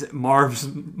maid is Marv's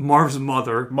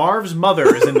mother. Marv's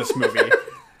mother is in this movie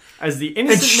as the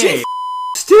innocent maid.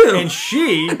 Too. And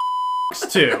she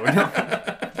too.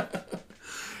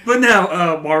 But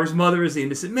now, Marv's mother is the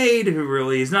innocent maid, who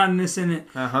really is not innocent,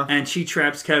 and she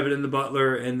traps Kevin and the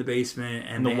butler in the basement.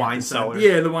 And the wine cellar.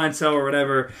 Yeah, the wine cellar,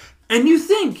 whatever. And you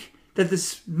think that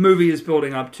this movie is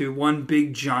building up to one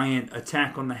big giant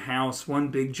attack on the house, one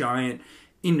big giant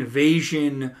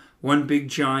invasion, one big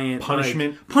giant...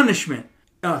 Punishment. Punishment.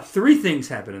 3 things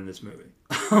happen in this movie.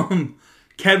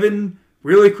 Kevin,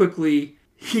 really quickly,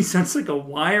 he sets like a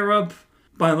wire up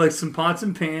by like some pots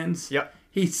and pans. Yep.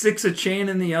 He sticks a chain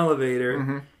in the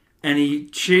elevator, and he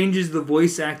changes the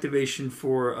voice activation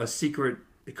for a secret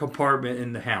compartment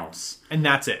in the house. And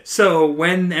that's it. So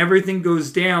when everything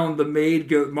goes down,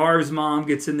 Marv's mom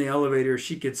gets in the elevator.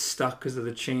 She gets stuck because of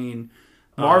the chain.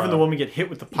 Marv and the woman get hit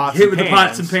with the pots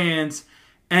and pans.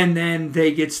 And then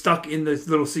they get stuck in this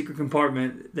little secret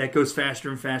compartment that goes faster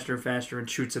and faster and faster and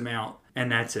shoots them out.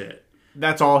 And that's it.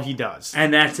 That's all he does.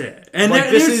 And that's it. And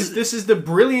like this is the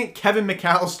brilliant Kevin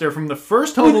McAllister from the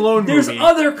first Home Alone movie. There's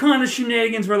other kind of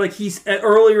shenanigans where like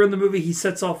earlier in the movie he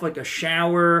sets off like a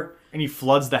shower. And he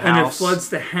floods the house. And it floods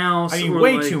the house. I mean,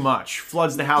 way too much.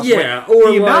 Floods the house. Yeah.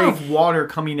 Or the amount of water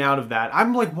coming out of that.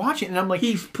 I'm like watching it and I'm like,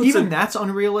 that's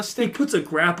unrealistic. He puts a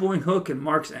grappling hook in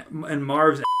Marv's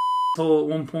asshole at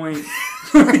one point.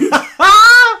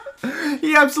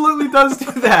 He absolutely does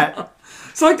do that.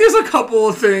 So like, there's a couple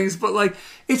of things, but like,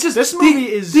 it's just this movie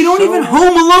is. They don't even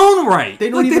Home Alone right. They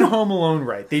don't even Home Alone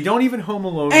right. They don't even Home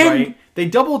Alone right. They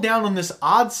double down on this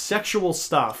odd sexual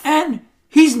stuff. And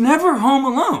he's never home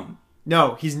alone.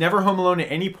 No, he's never home alone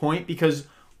at any point because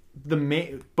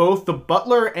both the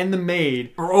butler and the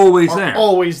maid are always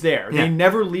there. Yeah. They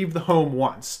never leave the home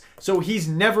once. So he's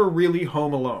never really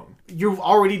home alone. You've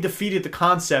already defeated the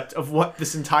concept of what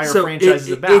this entire franchise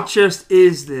is about. It just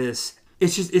is this.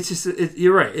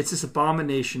 You're right. It's this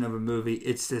abomination of a movie.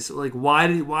 It's this like why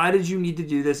did you need to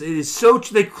do this? It is so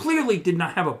they clearly did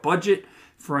not have a budget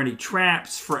for any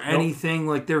traps for anything.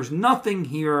 Like there's nothing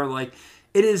here. Like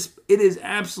it is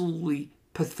absolutely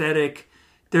pathetic.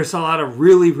 There's a lot of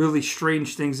really really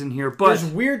strange things in here. But there's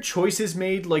weird choices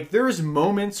made. Like there's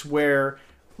moments where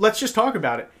let's just talk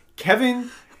about it.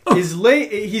 Kevin is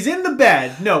late. He's in the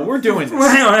bed. No, we're doing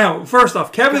this. Hang on. First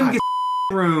off, Kevin gets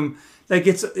a room. He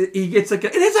gets like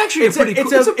it's actually a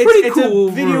pretty cool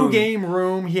video game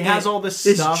room. He has all this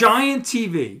stuff. This giant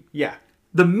TV. Yeah.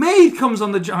 The maid comes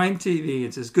on the giant TV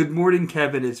and says, "Good morning,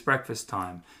 Kevin. It's breakfast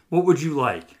time. What would you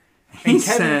like?"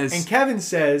 Kevin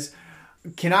says,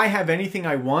 "Can I have anything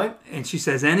I want?" And she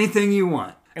says, "Anything you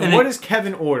want." And what does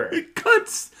Kevin order? It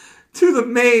cuts to the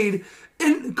maid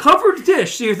in covered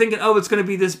dish. So you're thinking, oh, it's going to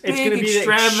be this big,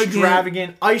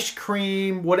 extravagant ice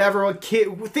cream, whatever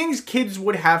things kids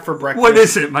would have for breakfast. What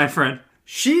is it, my friend?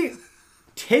 She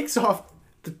takes off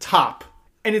the top,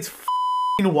 and it's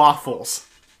waffles.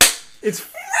 It's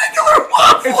regular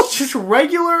waffles. It's just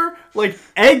regular, like,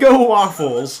 Eggo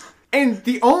waffles. And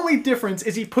the only difference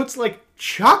is he puts, like,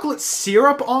 chocolate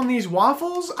syrup on these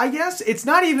waffles, I guess. It's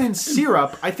not even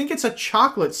syrup. I think it's a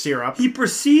chocolate syrup. He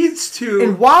proceeds to...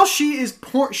 And while she's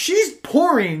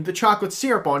pouring the chocolate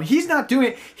syrup on, he's not doing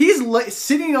it. He's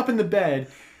sitting up in the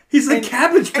bed. He's like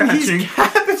cabbage patching. And he's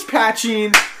cabbage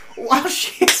patching while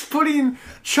she's putting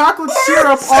chocolate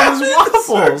syrup on his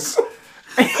waffles.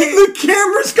 And the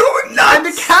camera's going nuts. And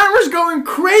the camera's going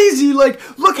crazy. Like,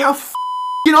 look how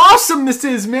f***ing awesome this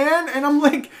is, man. And I'm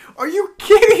like, are you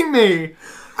kidding me?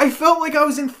 I felt like I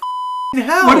was in f***ing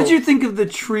hell. What did you think of the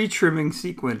tree trimming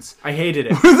sequence? I hated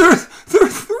it. They're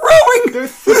throwing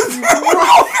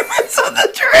ornaments on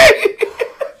the tree.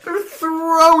 They're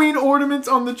throwing ornaments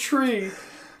on the tree.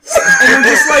 And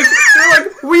they're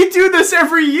like, we do this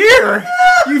every year.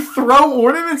 You throw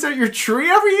ornaments at your tree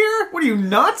every year? What are you,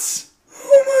 nuts?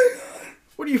 Oh my god.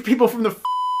 What are you, people from the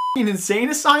insane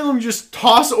asylum? Just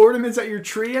toss ornaments at your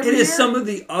tree every year? It is some of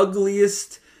the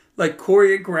ugliest, like,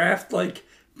 choreographed, like,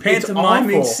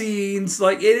 pantomiming scenes.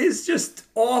 Like, it is just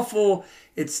awful.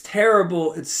 It's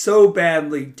terrible. It's so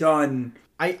badly done.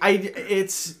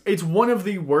 It's one of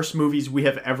the worst movies we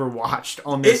have ever watched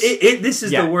on this. This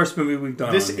is the worst movie we've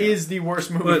done. This is the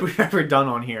worst movie we've ever done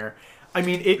on here. I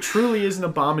mean, it truly is an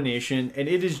abomination, and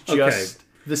it is just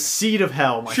the seed of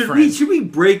hell, my friend. Should we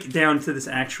break down to this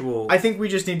actual... I think we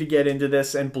just need to get into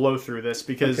this and blow through this,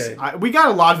 because we got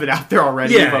a lot of it out there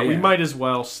already, but we might as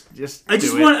well just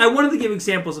I wanted to give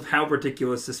examples of how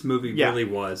ridiculous this movie really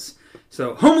was.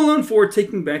 So, Home Alone 4,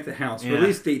 Taking Back the House.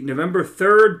 Release date, November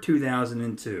 3rd,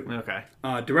 2002. Okay.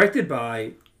 Directed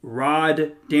by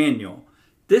Rod Daniel.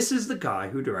 This is the guy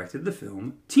who directed the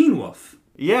film Teen Wolf.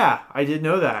 Yeah, I did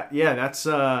know that. Yeah, that's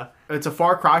it's a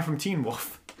far cry from Teen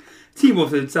Wolf. Teen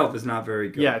Wolf itself is not very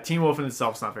good. Yeah, Teen Wolf in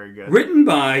itself is not very good. Written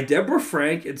by Deborah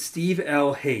Frank and Steve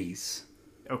L. Hayes.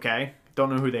 Okay, don't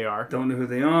know who they are. Don't know who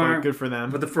they are. But good for them.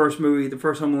 But the first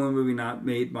Home Alone movie not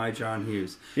made by John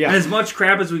Hughes. Yeah. And as much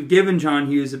crap as we've given John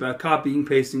Hughes about copying,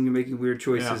 pasting, and making weird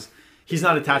choices, he's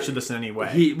not attached to this in any way.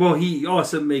 He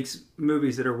also makes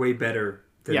movies that are way better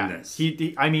than this.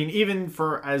 I mean, even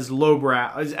for as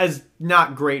lowbrow, as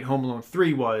not great Home Alone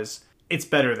 3 was, it's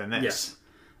better than this.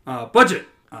 Yes. Budget,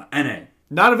 NA.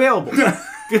 Not available.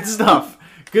 Good stuff.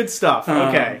 Good stuff.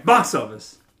 Okay. Box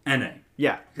office, NA.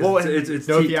 Yeah. Well, it's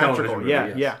no cheap theatrical. television Yeah,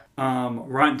 movie, yes. yeah.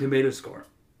 Rotten Tomatoes score.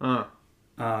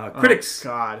 Critics, Oh,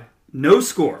 God. no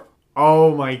score.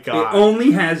 Oh, my God. It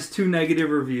only has 2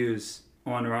 negative reviews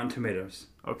on Rotten Tomatoes.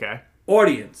 Okay.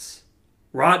 Audience,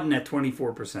 rotten at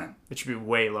 24%. It should be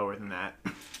way lower than that.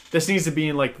 This needs to be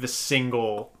in like the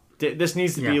single. This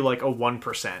needs to be like a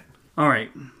 1%. All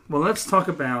right. Well, let's talk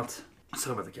about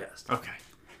the cast. Okay.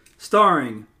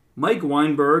 Starring Mike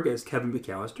Weinberg as Kevin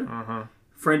McAllister,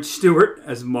 French Stewart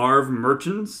as Marv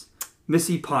Merchants,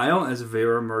 Missy Pyle as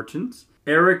Vera Merchants,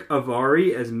 Eric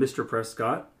Avari as Mr.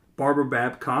 Prescott, Barbara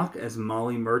Babcock as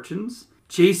Molly Merchants,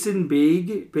 Jason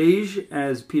Beige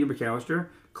as Peter McAllister,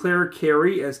 Claire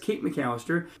Carey as Kate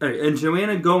McAllister, and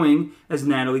Joanna Going as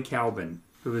Natalie Calvin,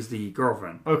 who is the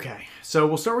girlfriend. Okay, so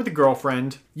we'll start with the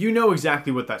girlfriend. You know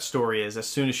exactly what that story is as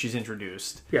soon as she's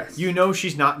introduced. Yes. You know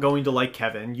she's not going to like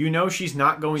Kevin. You know she's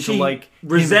not going to like...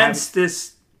 resents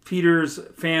this Peter's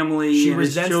family. She and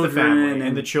resents his the family and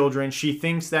and the children. She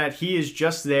thinks that he is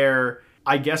just there,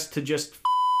 I guess, to just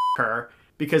her,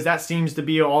 because that seems to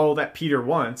be all that Peter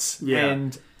wants. Yeah.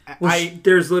 And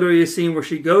there's literally a scene where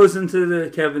she goes into the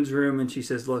Kevin's room and she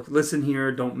says, "Look, listen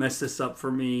here, don't mess this up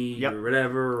for me, or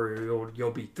whatever, or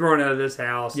you'll be thrown out of this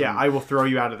house." Yeah, and, I will throw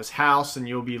you out of this house and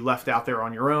you'll be left out there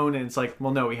on your own. And it's like,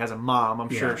 well, no, he has a mom. I'm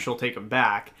sure she'll take him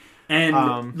back. And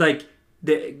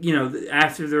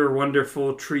after their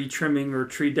wonderful tree trimming or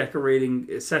tree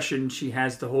decorating session, she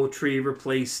has the whole tree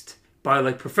replaced by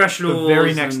like professionals. The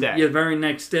very next day. Yeah, the very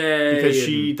next day. Because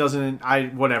she doesn't,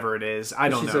 whatever it is, I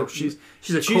don't know. She's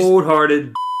a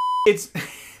cold-hearted.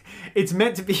 It's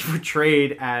meant to be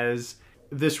portrayed as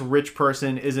this rich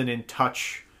person isn't in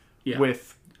touch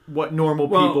with what normal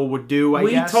people would do, I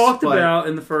guess. We talked about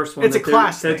in the first one. It's a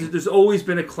class thing. There's always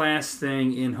been a class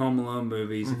thing in Home Alone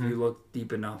movies if you look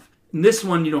deep enough. In this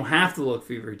one, you don't have to look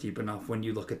very deep enough when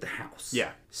you look at the house.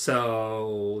 Yeah.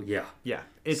 So, yeah. Yeah.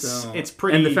 It's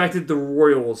pretty... And the fact that the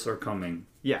Royals are coming.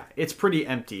 Yeah. It's pretty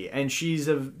empty. And she's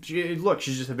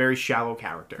just a very shallow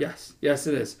character. Yes. Yes,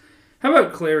 it is. How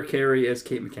about Claire Carey as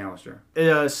Kate McAllister?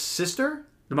 Sister?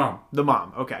 The mom. The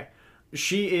mom. Okay.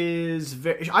 She is...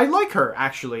 I like her,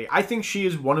 actually. I think she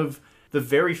is one of the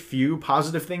very few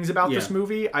positive things about this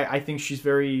movie. I think she's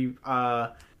very...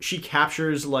 she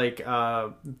captures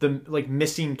the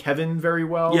missing Kevin very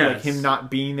well, like him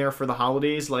not being there for the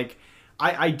holidays. Like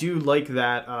I do like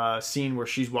that scene where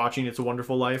she's watching It's a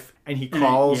Wonderful Life and he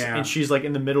calls and she's like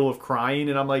in the middle of crying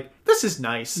and I'm like, this is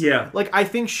nice. Yeah. Like I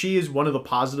think she is one of the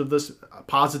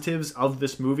positives of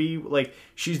this movie. Like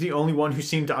she's the only one who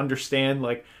seemed to understand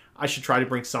like I should try to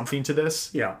bring something to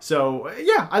this. Yeah. So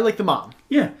yeah, I like the mom.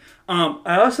 Yeah.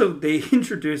 They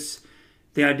introduce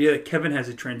the idea that Kevin has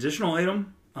a transitional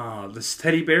item. This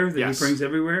teddy bear that he brings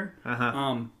everywhere.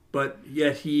 But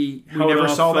yet we never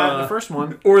saw that in the first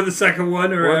one. Or the second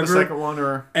one or the second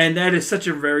one. And that is such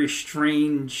a very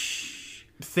strange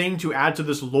thing to add to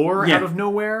this lore out of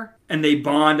nowhere. And they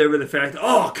bond over the fact,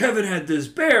 Kevin had this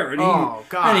bear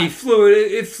and he flew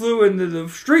it flew into the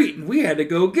street and we had to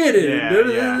go get it.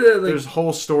 Yeah. There's a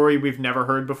whole story we've never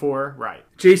heard before. Right.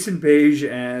 Jason Beige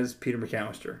as Peter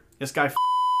McAllister. This guy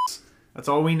that's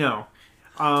all we know.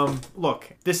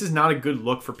 Look, this is not a good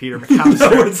look for Peter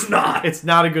McAllister. No, it's not. It's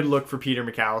not a good look for Peter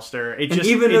McAllister.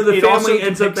 Even though the family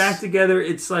ends up back together,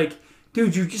 it's like,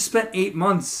 dude, you just spent 8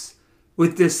 months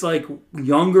with this like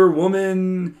younger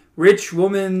woman, rich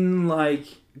woman, like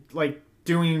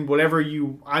doing whatever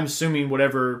I'm assuming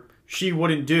whatever she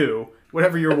wouldn't do,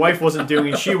 whatever your wife wasn't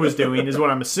doing, she was doing is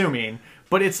what I'm assuming.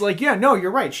 But it's like, yeah, no,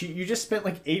 you're right. You just spent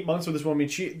like 8 months with this woman.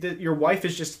 Your wife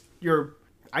is just your.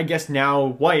 I guess now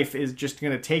wife is just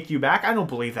going to take you back. I don't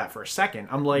believe that for a second.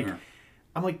 I'm like,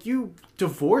 you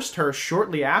divorced her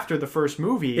shortly after the first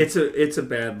movie. It's a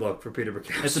bad look for Peter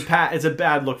McAllister. It's a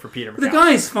bad look for Peter McAllister. The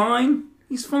guy's fine.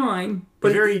 He's fine.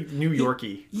 But very New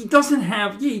Yorky. He doesn't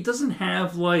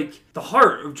have like the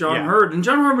heart of John Hurt. And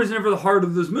John Hurt was never the heart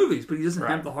of those movies, but he doesn't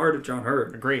have the heart of John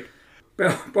Hurt. Agreed.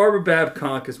 Barbara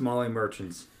Babcock is Molly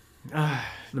Merchants.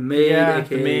 The maid, aka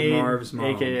the maid, Marv's mom.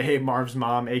 aka Marv's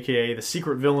mom, aka the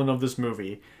secret villain of this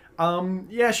movie.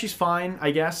 Yeah, she's fine,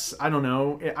 I guess. I don't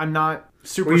know. I'm not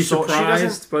super. Were you She doesn't.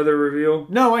 surprised by the reveal?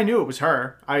 No, I knew it was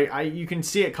her. You can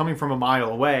see it coming from a mile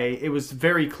away. It was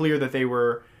very clear that they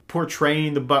were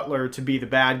portraying the butler to be the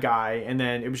bad guy, and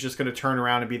then it was just going to turn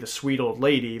around and be the sweet old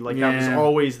lady. Like, that was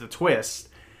always the twist.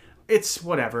 It's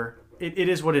whatever. It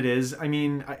is what it is. I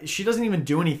mean, she doesn't even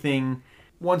do anything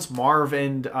once Marv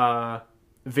and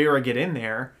Vera get in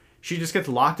there. She just gets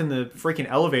locked in the freaking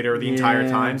elevator the entire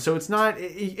time. So it's not.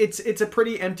 It's a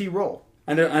pretty empty role.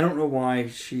 I don't know why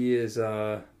she is.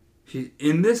 She's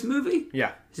in this movie.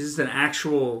 Yeah, she's just an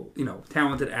actual,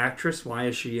 talented actress. Why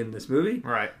is she in this movie?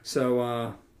 Right.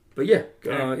 So, but yeah,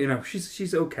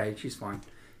 she's okay. She's fine.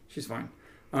 She's fine.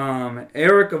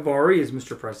 Eric Avari is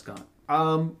Mr. Prescott.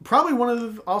 Probably one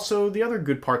of also the other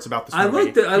good parts about this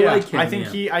movie. I like him.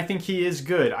 I think he is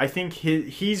good. I think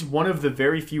he's one of the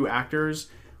very few actors,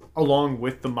 along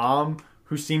with the mom,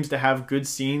 who seems to have good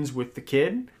scenes with the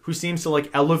kid, who seems to like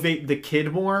elevate the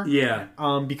kid more. Yeah.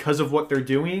 Because of what they're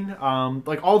doing.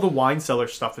 Like all the wine cellar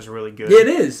stuff is really good. It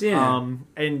is, yeah.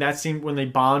 And that scene when they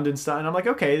bond and stuff, and I'm like,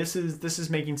 okay, this is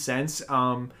making sense.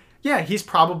 Yeah, he's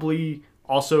probably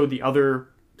also the other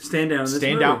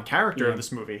standout character of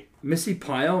this movie. Missy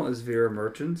Pyle as Vera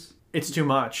Merchants. It's too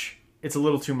much. It's a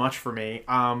little too much for me.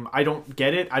 I don't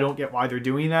get it. I don't get why they're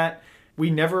doing that. We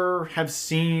never have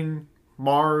seen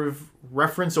Marv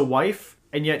reference a wife,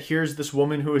 and yet here's this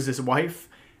woman who is his wife,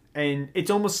 and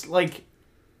it's almost like,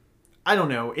 I don't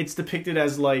know, it's depicted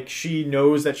as like she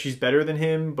knows that she's better than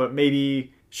him, but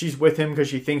maybe she's with him because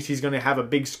she thinks he's going to have a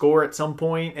big score at some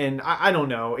point, and I don't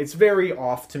know. It's very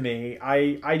off to me.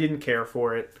 I didn't care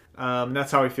for it.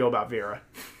 That's how I feel about Vera.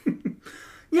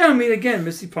 Yeah, I mean, again,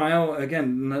 Missy Pyle,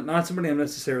 again, not somebody I'm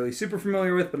necessarily super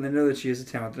familiar with, but I know that she is a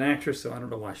talented actress, so I don't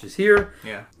know why she's here.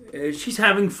 Yeah. She's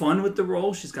having fun with the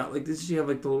role. She's got, like, she have,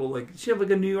 like, the little, like, she have, like,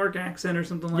 a New York accent or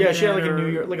something like that? Yeah, she had, like, a New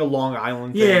York, like, a Long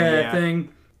Island thing.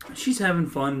 Thing. She's having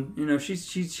fun.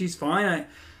 She's fine.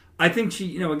 I think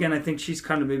she, again, I think she's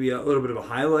kind of maybe a little bit of a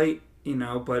highlight,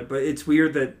 but it's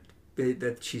weird that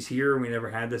she's here and we never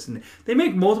had this, and they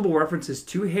make multiple references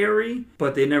to Harry,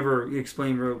 but they never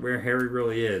explain where Harry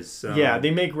really is. So. Yeah, they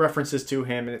make references to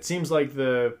him, and it seems like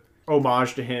the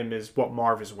homage to him is what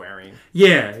Marv is wearing.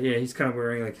 Yeah, he's kind of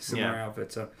wearing like a similar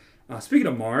outfit. So, speaking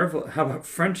of Marv, how about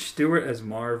French Stewart as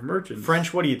Marv Merchant?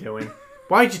 French, what are you doing?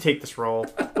 Why did you take this role?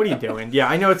 What are you doing? Yeah,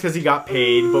 I know it's because he got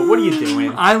paid, but what are you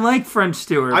doing? I like French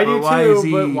Stewart. I do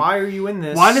too, but why are you in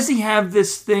this? Why does he have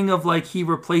this thing of like he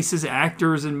replaces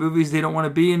actors in movies they don't want to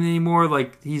be in anymore?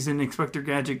 Like he's in Inspector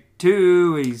Gadget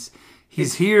 2.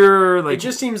 He's here. Like it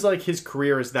just seems like his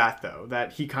career is that though.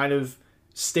 That he kind of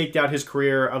staked out his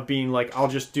career of being like, I'll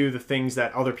just do the things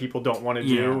that other people don't want to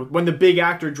do. Yeah. When the big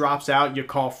actor drops out, you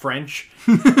call French,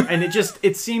 and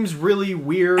it seems really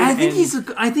weird. I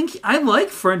think I like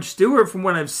French Stewart from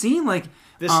what I've seen. Like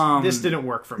this didn't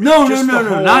work for me. No,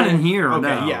 not in here. Okay,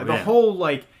 no, the whole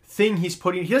like thing he's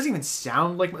putting. He doesn't even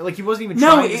sound like he wasn't even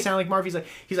trying to sound like Marv. He's like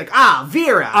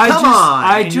Vera, come on.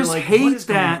 I just like, hate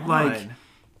that like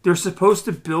they're supposed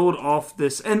to build off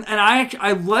this, and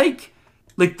I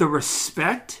like the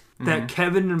respect that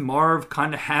Kevin and Marv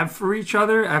kind of have for each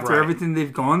other after everything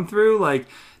they've gone through. Like,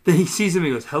 then he sees him, he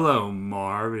goes, "Hello,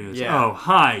 Marv." And he goes, "Oh,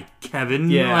 hi,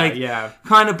 Kevin."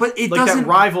 Kind of, but it doesn't. That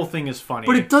rival thing is funny,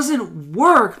 but it doesn't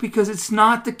work because it's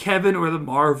not the Kevin or the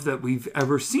Marv that we've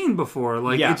ever seen before.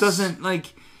 Like, it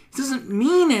doesn't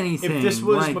mean anything. If this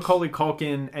was Macaulay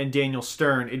Culkin and Daniel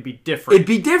Stern, it'd be different.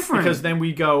 Because then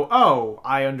we go, oh,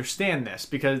 I understand this.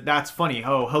 Because that's funny.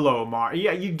 Oh, hello, Mar.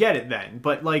 Yeah, you get it then.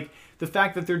 But, like, the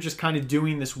fact that they're just kind of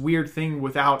doing this weird thing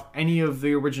without any of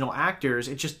the original actors,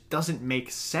 it just doesn't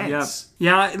make sense.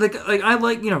 Yeah, like I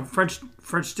like, French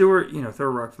Stewart,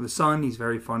 Third Rock for the Sun. He's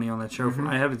very funny on that show.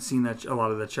 I haven't seen a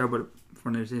lot of that show, but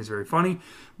from what I understand, he's very funny.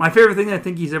 My favorite thing I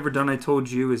think he's ever done, I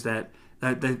told you, is that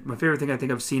my favorite thing I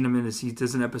think I've seen him in is he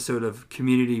does an episode of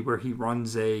Community where he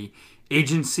runs a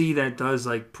agency that does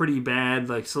like pretty bad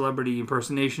like celebrity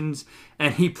impersonations,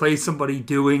 and he plays somebody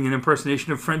doing an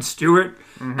impersonation of French Stewart.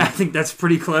 I think that's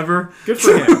pretty clever. Good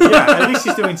for him. Yeah, at least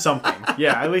he's doing something.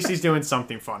 Yeah, at least he's doing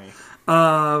something funny.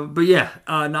 But yeah,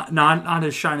 not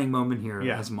his shining moment here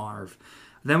as Marv.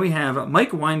 Then we have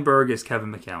Mike Weinberg as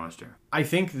Kevin McAllister. I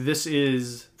think this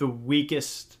is the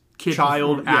weakest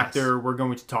child actor we're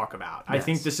going to talk about. I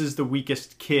think this is the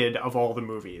weakest kid of all the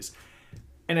movies.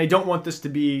 And I don't want this to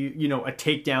be, a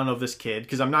takedown of this kid,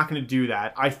 because I'm not going to do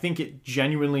that. I think it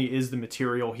genuinely is the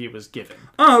material he was given.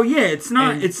 Oh yeah, it's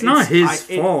not his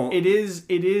fault. It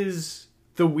is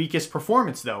the weakest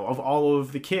performance, though, of all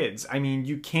of the kids. I mean,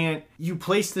 you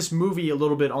place this movie a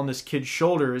little bit on this kid's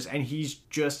shoulders, and he's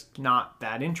just not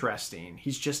that interesting.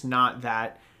 He's just not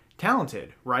that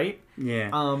talented, right? Yeah.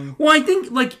 Well, I think,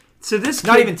 like, so this kid...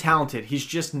 Not even talented. He's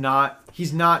just not...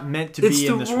 He's not meant to be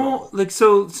in this role. Like,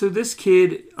 so this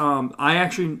kid, I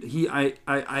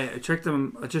checked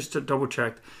him, just to double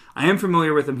check. I am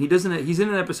familiar with him. He's in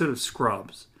an episode of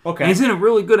Scrubs. Okay. And he's in a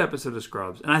really good episode of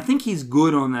Scrubs. And I think he's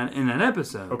good in that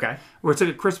episode. Okay. Where it's like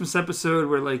a Christmas episode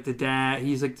where, like, his dad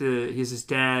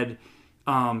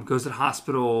goes to the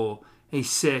hospital, he's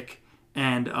sick,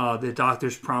 and the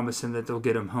doctors promise him that they'll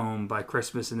get him home by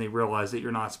Christmas, and they realize that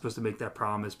you're not supposed to make that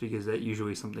promise because that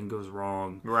usually something goes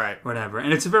wrong. Right. Whatever.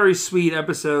 And it's a very sweet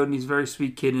episode, and he's a very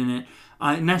sweet kid in it.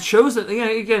 And that shows that,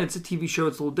 again, it's a TV show,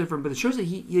 it's a little different, but it shows that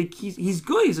he's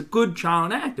good. He's a good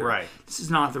child actor. Right. This is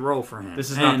not the role for him.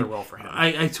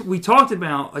 We talked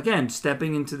about, again,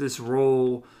 stepping into this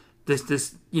role,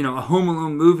 this a Home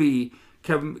Alone movie,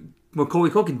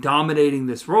 Macaulay Culkin dominating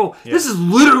this role. Yeah. This is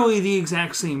literally the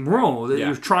exact same role that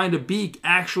you're trying to be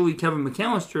actually Kevin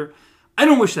McAllister. I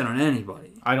don't wish that on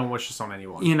anybody. I don't wish this on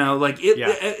anyone.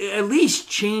 At least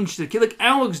change the kid. Like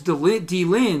Alex D.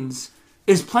 Linz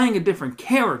is playing a different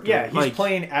character. Yeah,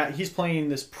 he's playing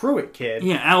this Pruitt kid.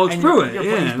 Yeah, Alex Pruitt.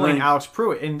 He's playing Alex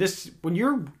Pruitt. And when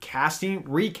you're recasting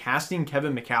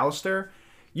Kevin McAllister,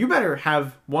 you better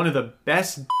have one of the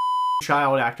best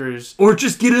child actors, or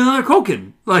just get another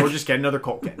Culkin, But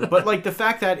like the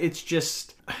fact that it's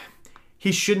just,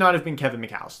 he should not have been Kevin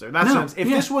McAllister. If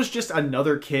this was just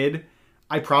another kid,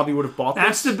 I probably would have bought this.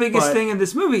 That's the biggest thing in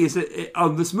this movie is that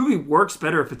this movie works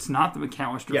better if it's not the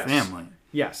McAllister family.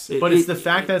 Yes, but it's the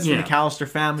fact that it's the McAllister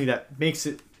family that makes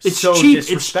it so cheap.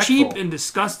 disrespectful. It's cheap and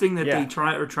disgusting that they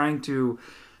are trying to.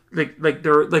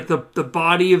 The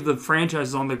body of the franchise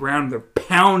is on the ground. They're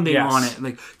pounding on it.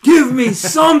 Like, give me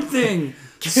something,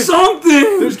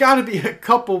 something. There's got to be a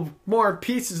couple more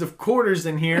pieces of quarters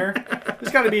in here.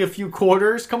 There's got to be a few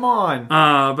quarters. Come on.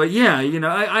 But yeah,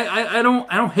 I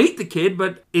don't hate the kid,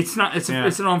 but it's not. It's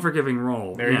an unforgiving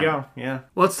role. There you go. Yeah.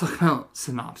 Well, let's talk about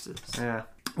synopsis. Yeah.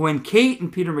 When Kate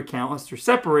and Peter McAllister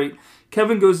separate,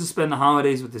 Kevin goes to spend the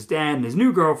holidays with his dad and his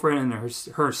new girlfriend in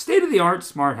her state-of-the-art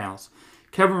smart house.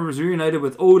 Kevin was reunited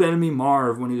with old enemy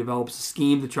Marv when he develops a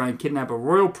scheme to try and kidnap a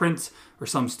royal prince or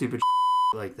some stupid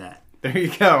like that. There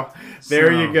you go.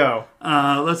 You go.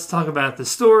 Let's talk about the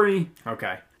story.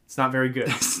 Okay. It's not very good.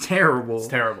 It's terrible. It's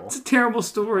a terrible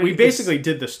story. We basically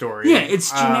did the story. Yeah, it's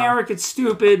generic. It's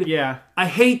stupid. Yeah. I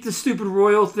hate the stupid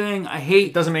royal thing.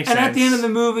 It doesn't make sense. And at the end of the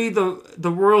movie, the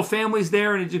royal family's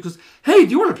there, and it just goes, "Hey,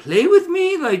 do you want to play with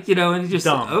me?" And it just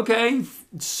dumb. Okay.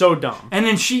 It's so dumb. And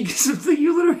then she gets something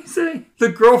you literally say. The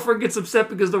girlfriend gets upset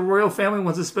because the royal family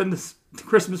wants to spend this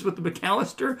Christmas with the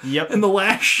McAllister. Yep. And the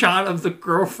last shot of the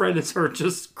girlfriend is her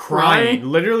just crying.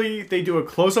 Literally, they do a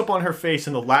close-up on her face,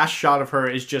 and the last shot of her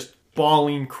is just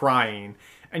bawling, crying.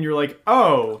 And you're like,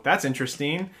 oh, that's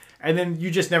interesting. And then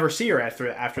you just never see her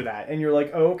after that. And you're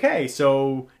like, oh, okay,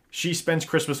 so she spends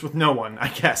Christmas with no one, I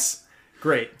guess.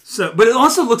 Great. But it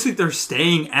also looks like they're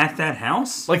staying at that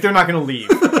house. Like they're not going to leave.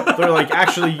 They're like,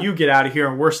 actually, you get out of here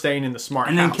and we're staying in the smart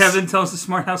house. And then Kevin tells the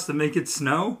smart house to make it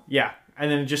snow? Yeah. And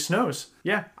then it just snows.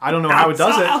 Yeah. I don't know how it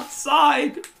does it.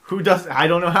 Outside. Who does it? I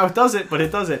don't know how it does it, but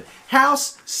it does it.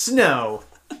 House, snow.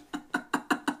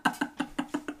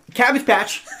 Cabbage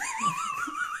Patch.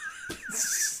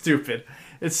 Stupid.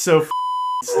 It's so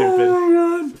stupid. Oh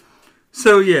my god.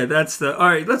 So yeah,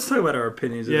 alright, let's talk about our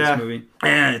opinions of this movie.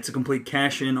 And it's a complete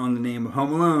cash-in on the name of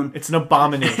Home Alone. It's an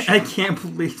abomination. I can't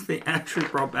believe they actually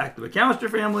brought back the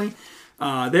McAllister family.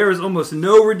 There is almost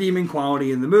no redeeming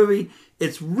quality in the movie.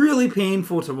 It's really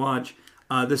painful to watch.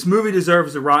 This movie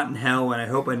deserves a rotten hell, and I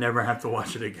hope I never have to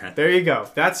watch it again. There you go.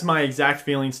 That's my exact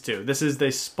feelings too. This is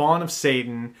the spawn of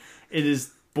Satan. It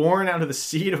is born out of the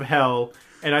seed of hell,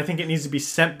 and I think it needs to be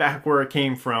sent back where it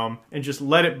came from and just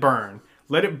let it burn.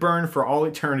 Let it burn for all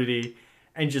eternity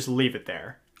and just leave it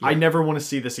there. Yeah. I never want to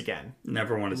see this again.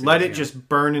 Never want to see Let it just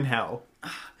burn in hell.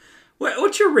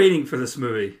 What's your rating for this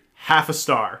movie? 0.5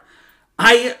 star.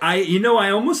 I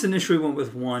almost initially went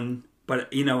with 1,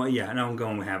 but now I'm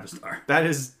going with 0.5 star. That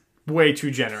is way too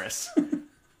generous.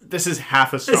 This is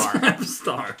 0.5 star. It's 0.5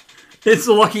 star. It's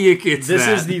lucky it gets This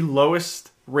is the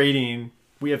lowest rating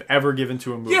we have ever given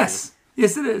to a movie. Yes,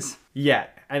 it is.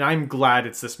 Yet. And I'm glad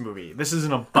it's this movie. This is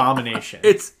an abomination.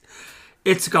 It's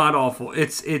god awful.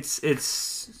 It's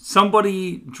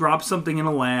somebody drops something in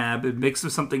a lab, it mixed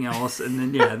with something else, and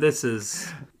then this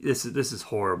is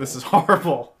horrible. This is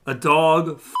horrible. A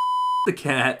dog the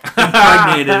cat,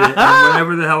 impregnated it, and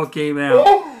whatever the hell came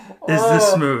out is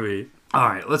this movie. All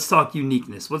right, let's talk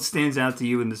uniqueness. What stands out to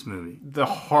you in this movie? The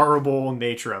horrible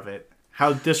nature of it.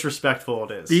 How disrespectful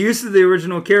it is. The use of the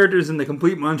original characters and the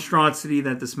complete monstrosity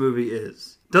that this movie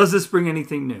is. Does this bring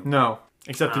anything new? No,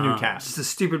 except the new cast. It's a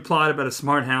stupid plot about a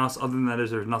smart house. Other than that,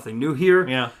 there's nothing new here.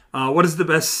 Yeah. What is the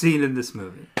best scene in this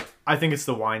movie? I think it's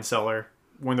the wine cellar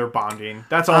when they're bonding.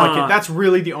 That's all I can. That's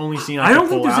really the only scene I can don't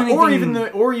pull think there's out. anything-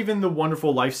 Or even the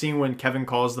wonderful life scene when Kevin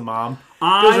calls the mom.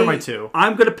 Those are my two.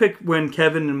 I'm going to pick when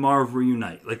Kevin and Marv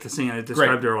reunite. Like the scene I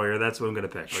described earlier. That's what I'm going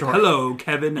to pick. Sure. Like, hello,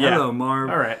 Kevin. Yeah. Hello,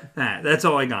 Marv. All right. That's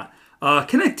all I got.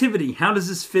 Connectivity. How does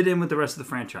this fit in with the rest of the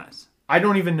franchise? I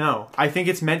don't even know. I think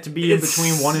it's meant to be in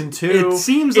between 1 and 2. It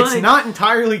seems it's like not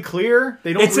entirely clear.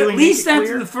 They don't it's really at least make it after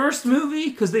clear. the first movie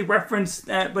because they reference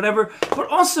that whatever. But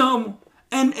also,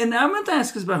 and I meant to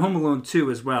ask us about Home Alone 2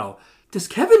 as well. Does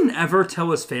Kevin ever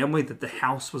tell his family that the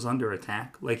house was under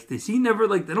attack? Like, does he never,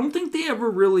 like, I don't think they ever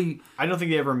really... I don't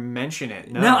think they ever mention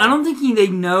it. No, I don't think they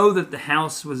know that the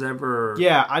house was ever...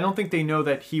 Yeah, I don't think they know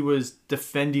that he was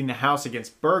defending the house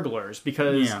against burglars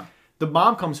because the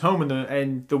mom comes home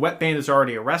and the wet bandits are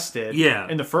already arrested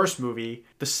in the first movie.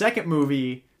 The second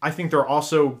movie, I think they're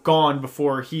also gone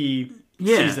before he...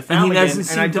 sees the family and he doesn't again,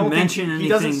 seem and I don't to mention anything. He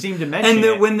doesn't seem to mention and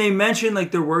it. when they mention, like,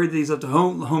 they're worried that he's up to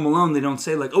home alone, they don't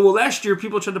say, like, oh, well, last year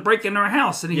people tried to break into our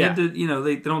house, and he had to,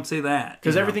 they don't say that.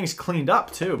 Because everything's cleaned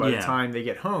up, too, by the time they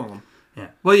get home. Yeah.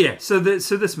 Well, yeah, so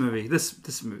this movie,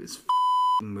 this movie is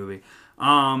movie.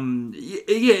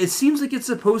 It seems like it's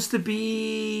supposed to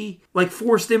be, like,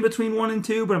 forced in between 1 and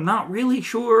 2, but I'm not really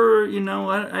sure,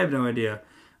 I have no idea.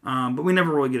 But we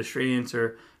never really get a straight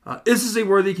answer. Is this a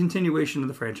worthy continuation of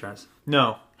the franchise?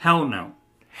 No. Hell no.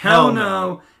 Hell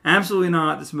no. Absolutely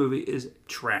not. This movie is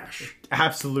trash.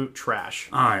 Absolute trash.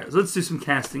 All right, so let's do some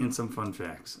casting and some fun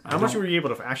facts. How much were you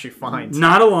able to actually find?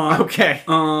 Not a lot. Okay.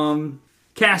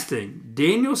 Casting.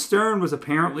 Daniel Stern was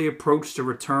apparently approached to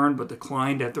return, but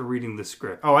declined after reading the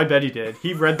script. Oh, I bet he did.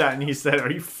 He read that and he said,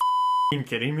 are you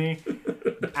kidding me?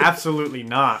 Absolutely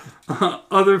not.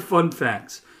 Other fun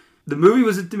facts. The movie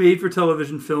was a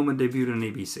made-for-television film and debuted on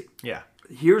ABC. Yeah.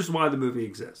 Here's why the movie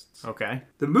exists. Okay.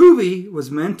 The movie was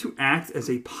meant to act as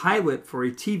a pilot for a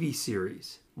TV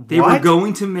series. They were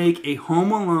going to make a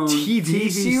Home Alone TV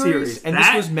series. And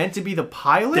this was meant to be the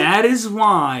pilot? That is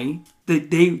why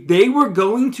they were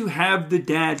going to have the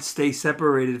dad stay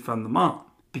separated from the mom.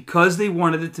 Because they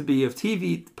wanted it to be a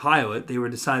TV pilot, they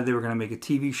decided they were going to make a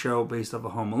TV show based off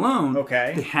of Home Alone.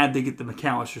 Okay. They had to get the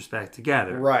McAllisters back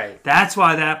together. Right. That's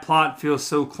why that plot feels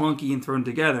so clunky and thrown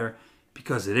together,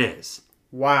 because it is.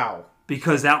 Wow.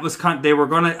 Because that was they were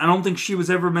going to, I don't think she was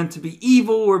ever meant to be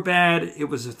evil or bad. It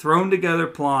was a thrown together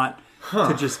plot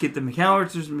to just get the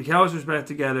McAllisters back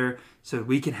together so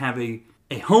we can have a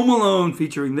Home Alone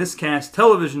featuring this cast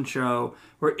television show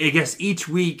where I guess each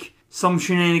week some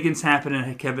shenanigans happen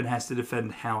and Kevin has to defend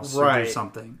the house or do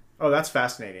something. Oh, that's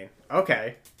fascinating.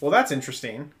 Okay. Well, that's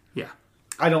interesting. Yeah.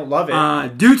 I don't love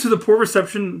it. Due to the poor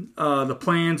reception, the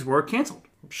plans were canceled.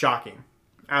 Shocking.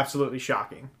 Absolutely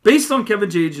shocking. Based on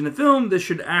Kevin's age in the film, this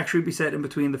should actually be set in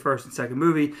between the first and second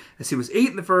movie, as he was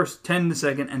 8 in the first, 10 in the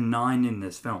second, and 9 in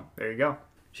this film. There you go.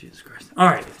 Jesus Christ. All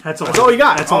right. That's all you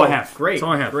got. That's all I have. Great. That's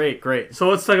all I have. Great. So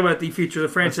let's talk about the future of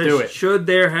the franchise. Let's do it. Should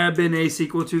there have been a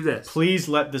sequel to this? Please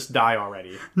let this die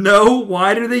already. No.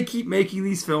 Why do they keep making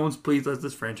these films? Please let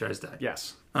this franchise die.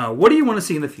 Yes. What do you want to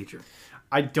see in the future?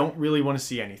 I don't really want to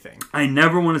see anything. I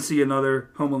never want to see another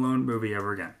Home Alone movie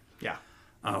ever again. Yeah.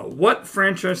 What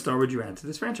franchise star would you add to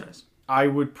this franchise? I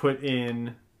would put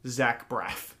in Zach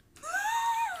Braff.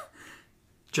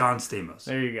 John Stamos.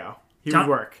 There you go. He would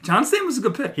work. John Stamos is a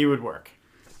good pick. He would work.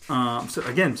 So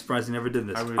again, surprised he never did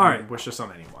this. I would All right. wish this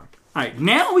on anyone. All right,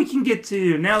 now we can get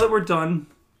to, now that we're done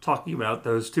talking about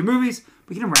those two movies,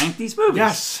 we can rank these movies.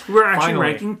 Yes. We're actually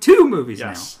finally. ranking 2 movies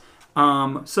Yes.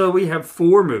 now. So we have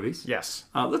 4 movies. Yes.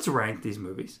 Let's rank these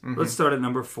movies. Let's start at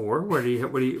number 4. What do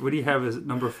you have as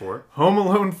number 4? Home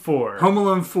Alone 4. Home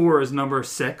Alone 4 is number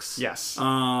 6. Yes.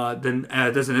 Then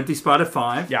there's an empty spot at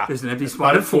 5. Yeah. There's an empty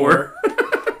spot at 4.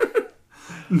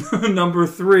 Number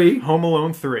 3. Home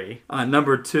Alone 3.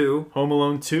 Number 2. Home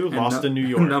Alone 2, Lost in New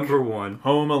York. Number 1.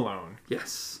 Home Alone.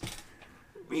 Yes.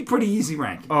 Pretty easy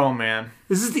ranking. Oh, man.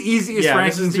 This is the easiest Yeah, rankings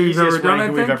this is the we've ever easiest done, I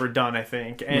ranking we've think. ever done, I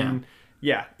think. And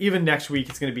yeah, even next week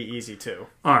it's going to be easy, too.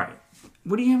 All right.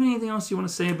 What do you have anything else you want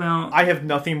to say about? I have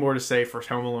nothing more to say for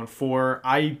Home Alone 4.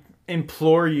 I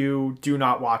implore you, do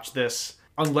not watch this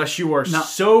unless you are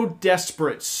so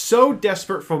desperate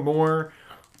for more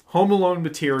Home Alone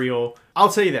material. I'll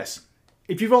tell you this.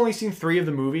 If you've only seen 3 of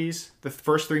the movies, the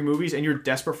first 3 movies, and you're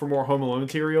desperate for more Home Alone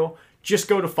material, just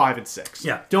go to 5 and 6.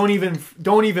 Yeah. Don't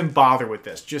even bother with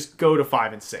this. Just go to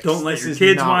 5 and 6. Don't let your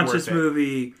kids watch this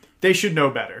movie. They should know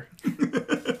better.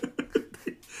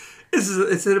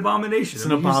 It's an abomination. It's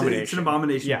an abomination. It's an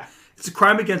abomination. Yeah. It's a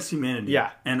crime against humanity.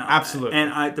 Yeah, and absolutely.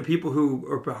 The people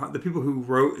who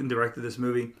wrote and directed this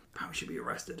movie probably should be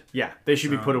arrested. Yeah, they should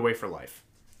be put away for life.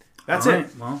 That's All right,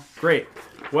 it. well, great.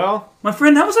 Well, my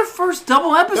friend, that was our first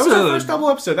double episode. That was our first double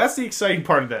episode. That's the exciting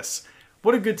part of this.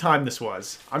 What a good time this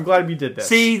was. I'm glad we did this.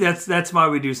 See, that's why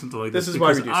we do something like this. This is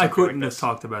why we do something I couldn't like have this.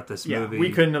 talked about this movie. We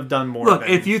couldn't have done more. Look,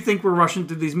 if you think we're rushing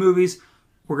through these movies,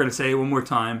 we're going to say it one more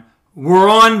time. We're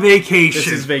on vacation.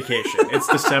 This is vacation. It's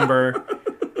December.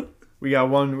 We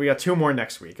got 2 more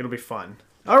next week. It'll be fun.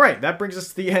 All right, that brings us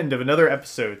to the end of another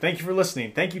episode. Thank you for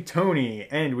listening. Thank you, Tony.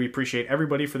 And we appreciate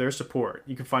everybody for their support.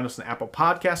 You can find us on Apple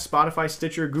Podcasts, Spotify,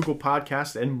 Stitcher, Google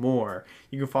Podcasts, and more.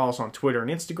 You can follow us on Twitter and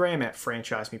Instagram at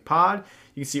FranchiseMePod.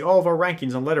 You can see all of our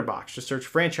rankings on Letterboxd. Just search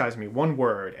Franchise Me, one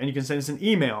word. And you can send us an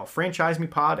email,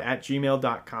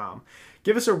 franchisemepod@gmail.com.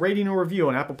 Give us a rating or review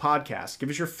on Apple Podcasts.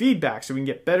 Give us your feedback so we can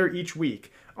get better each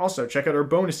week. Also, check out our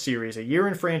bonus series, A Year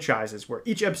in Franchises, where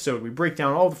each episode we break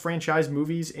down all the franchise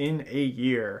movies in a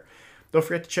year. Don't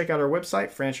forget to check out our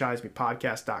website,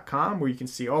 franchisemepodcast.com, where you can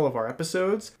see all of our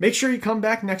episodes. Make sure you come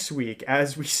back next week,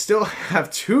 as we still have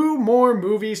 2 more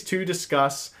movies to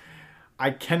discuss.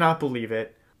 I cannot believe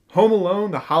it. Home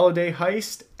Alone, The Holiday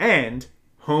Heist, and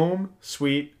Home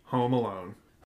Sweet Home Alone.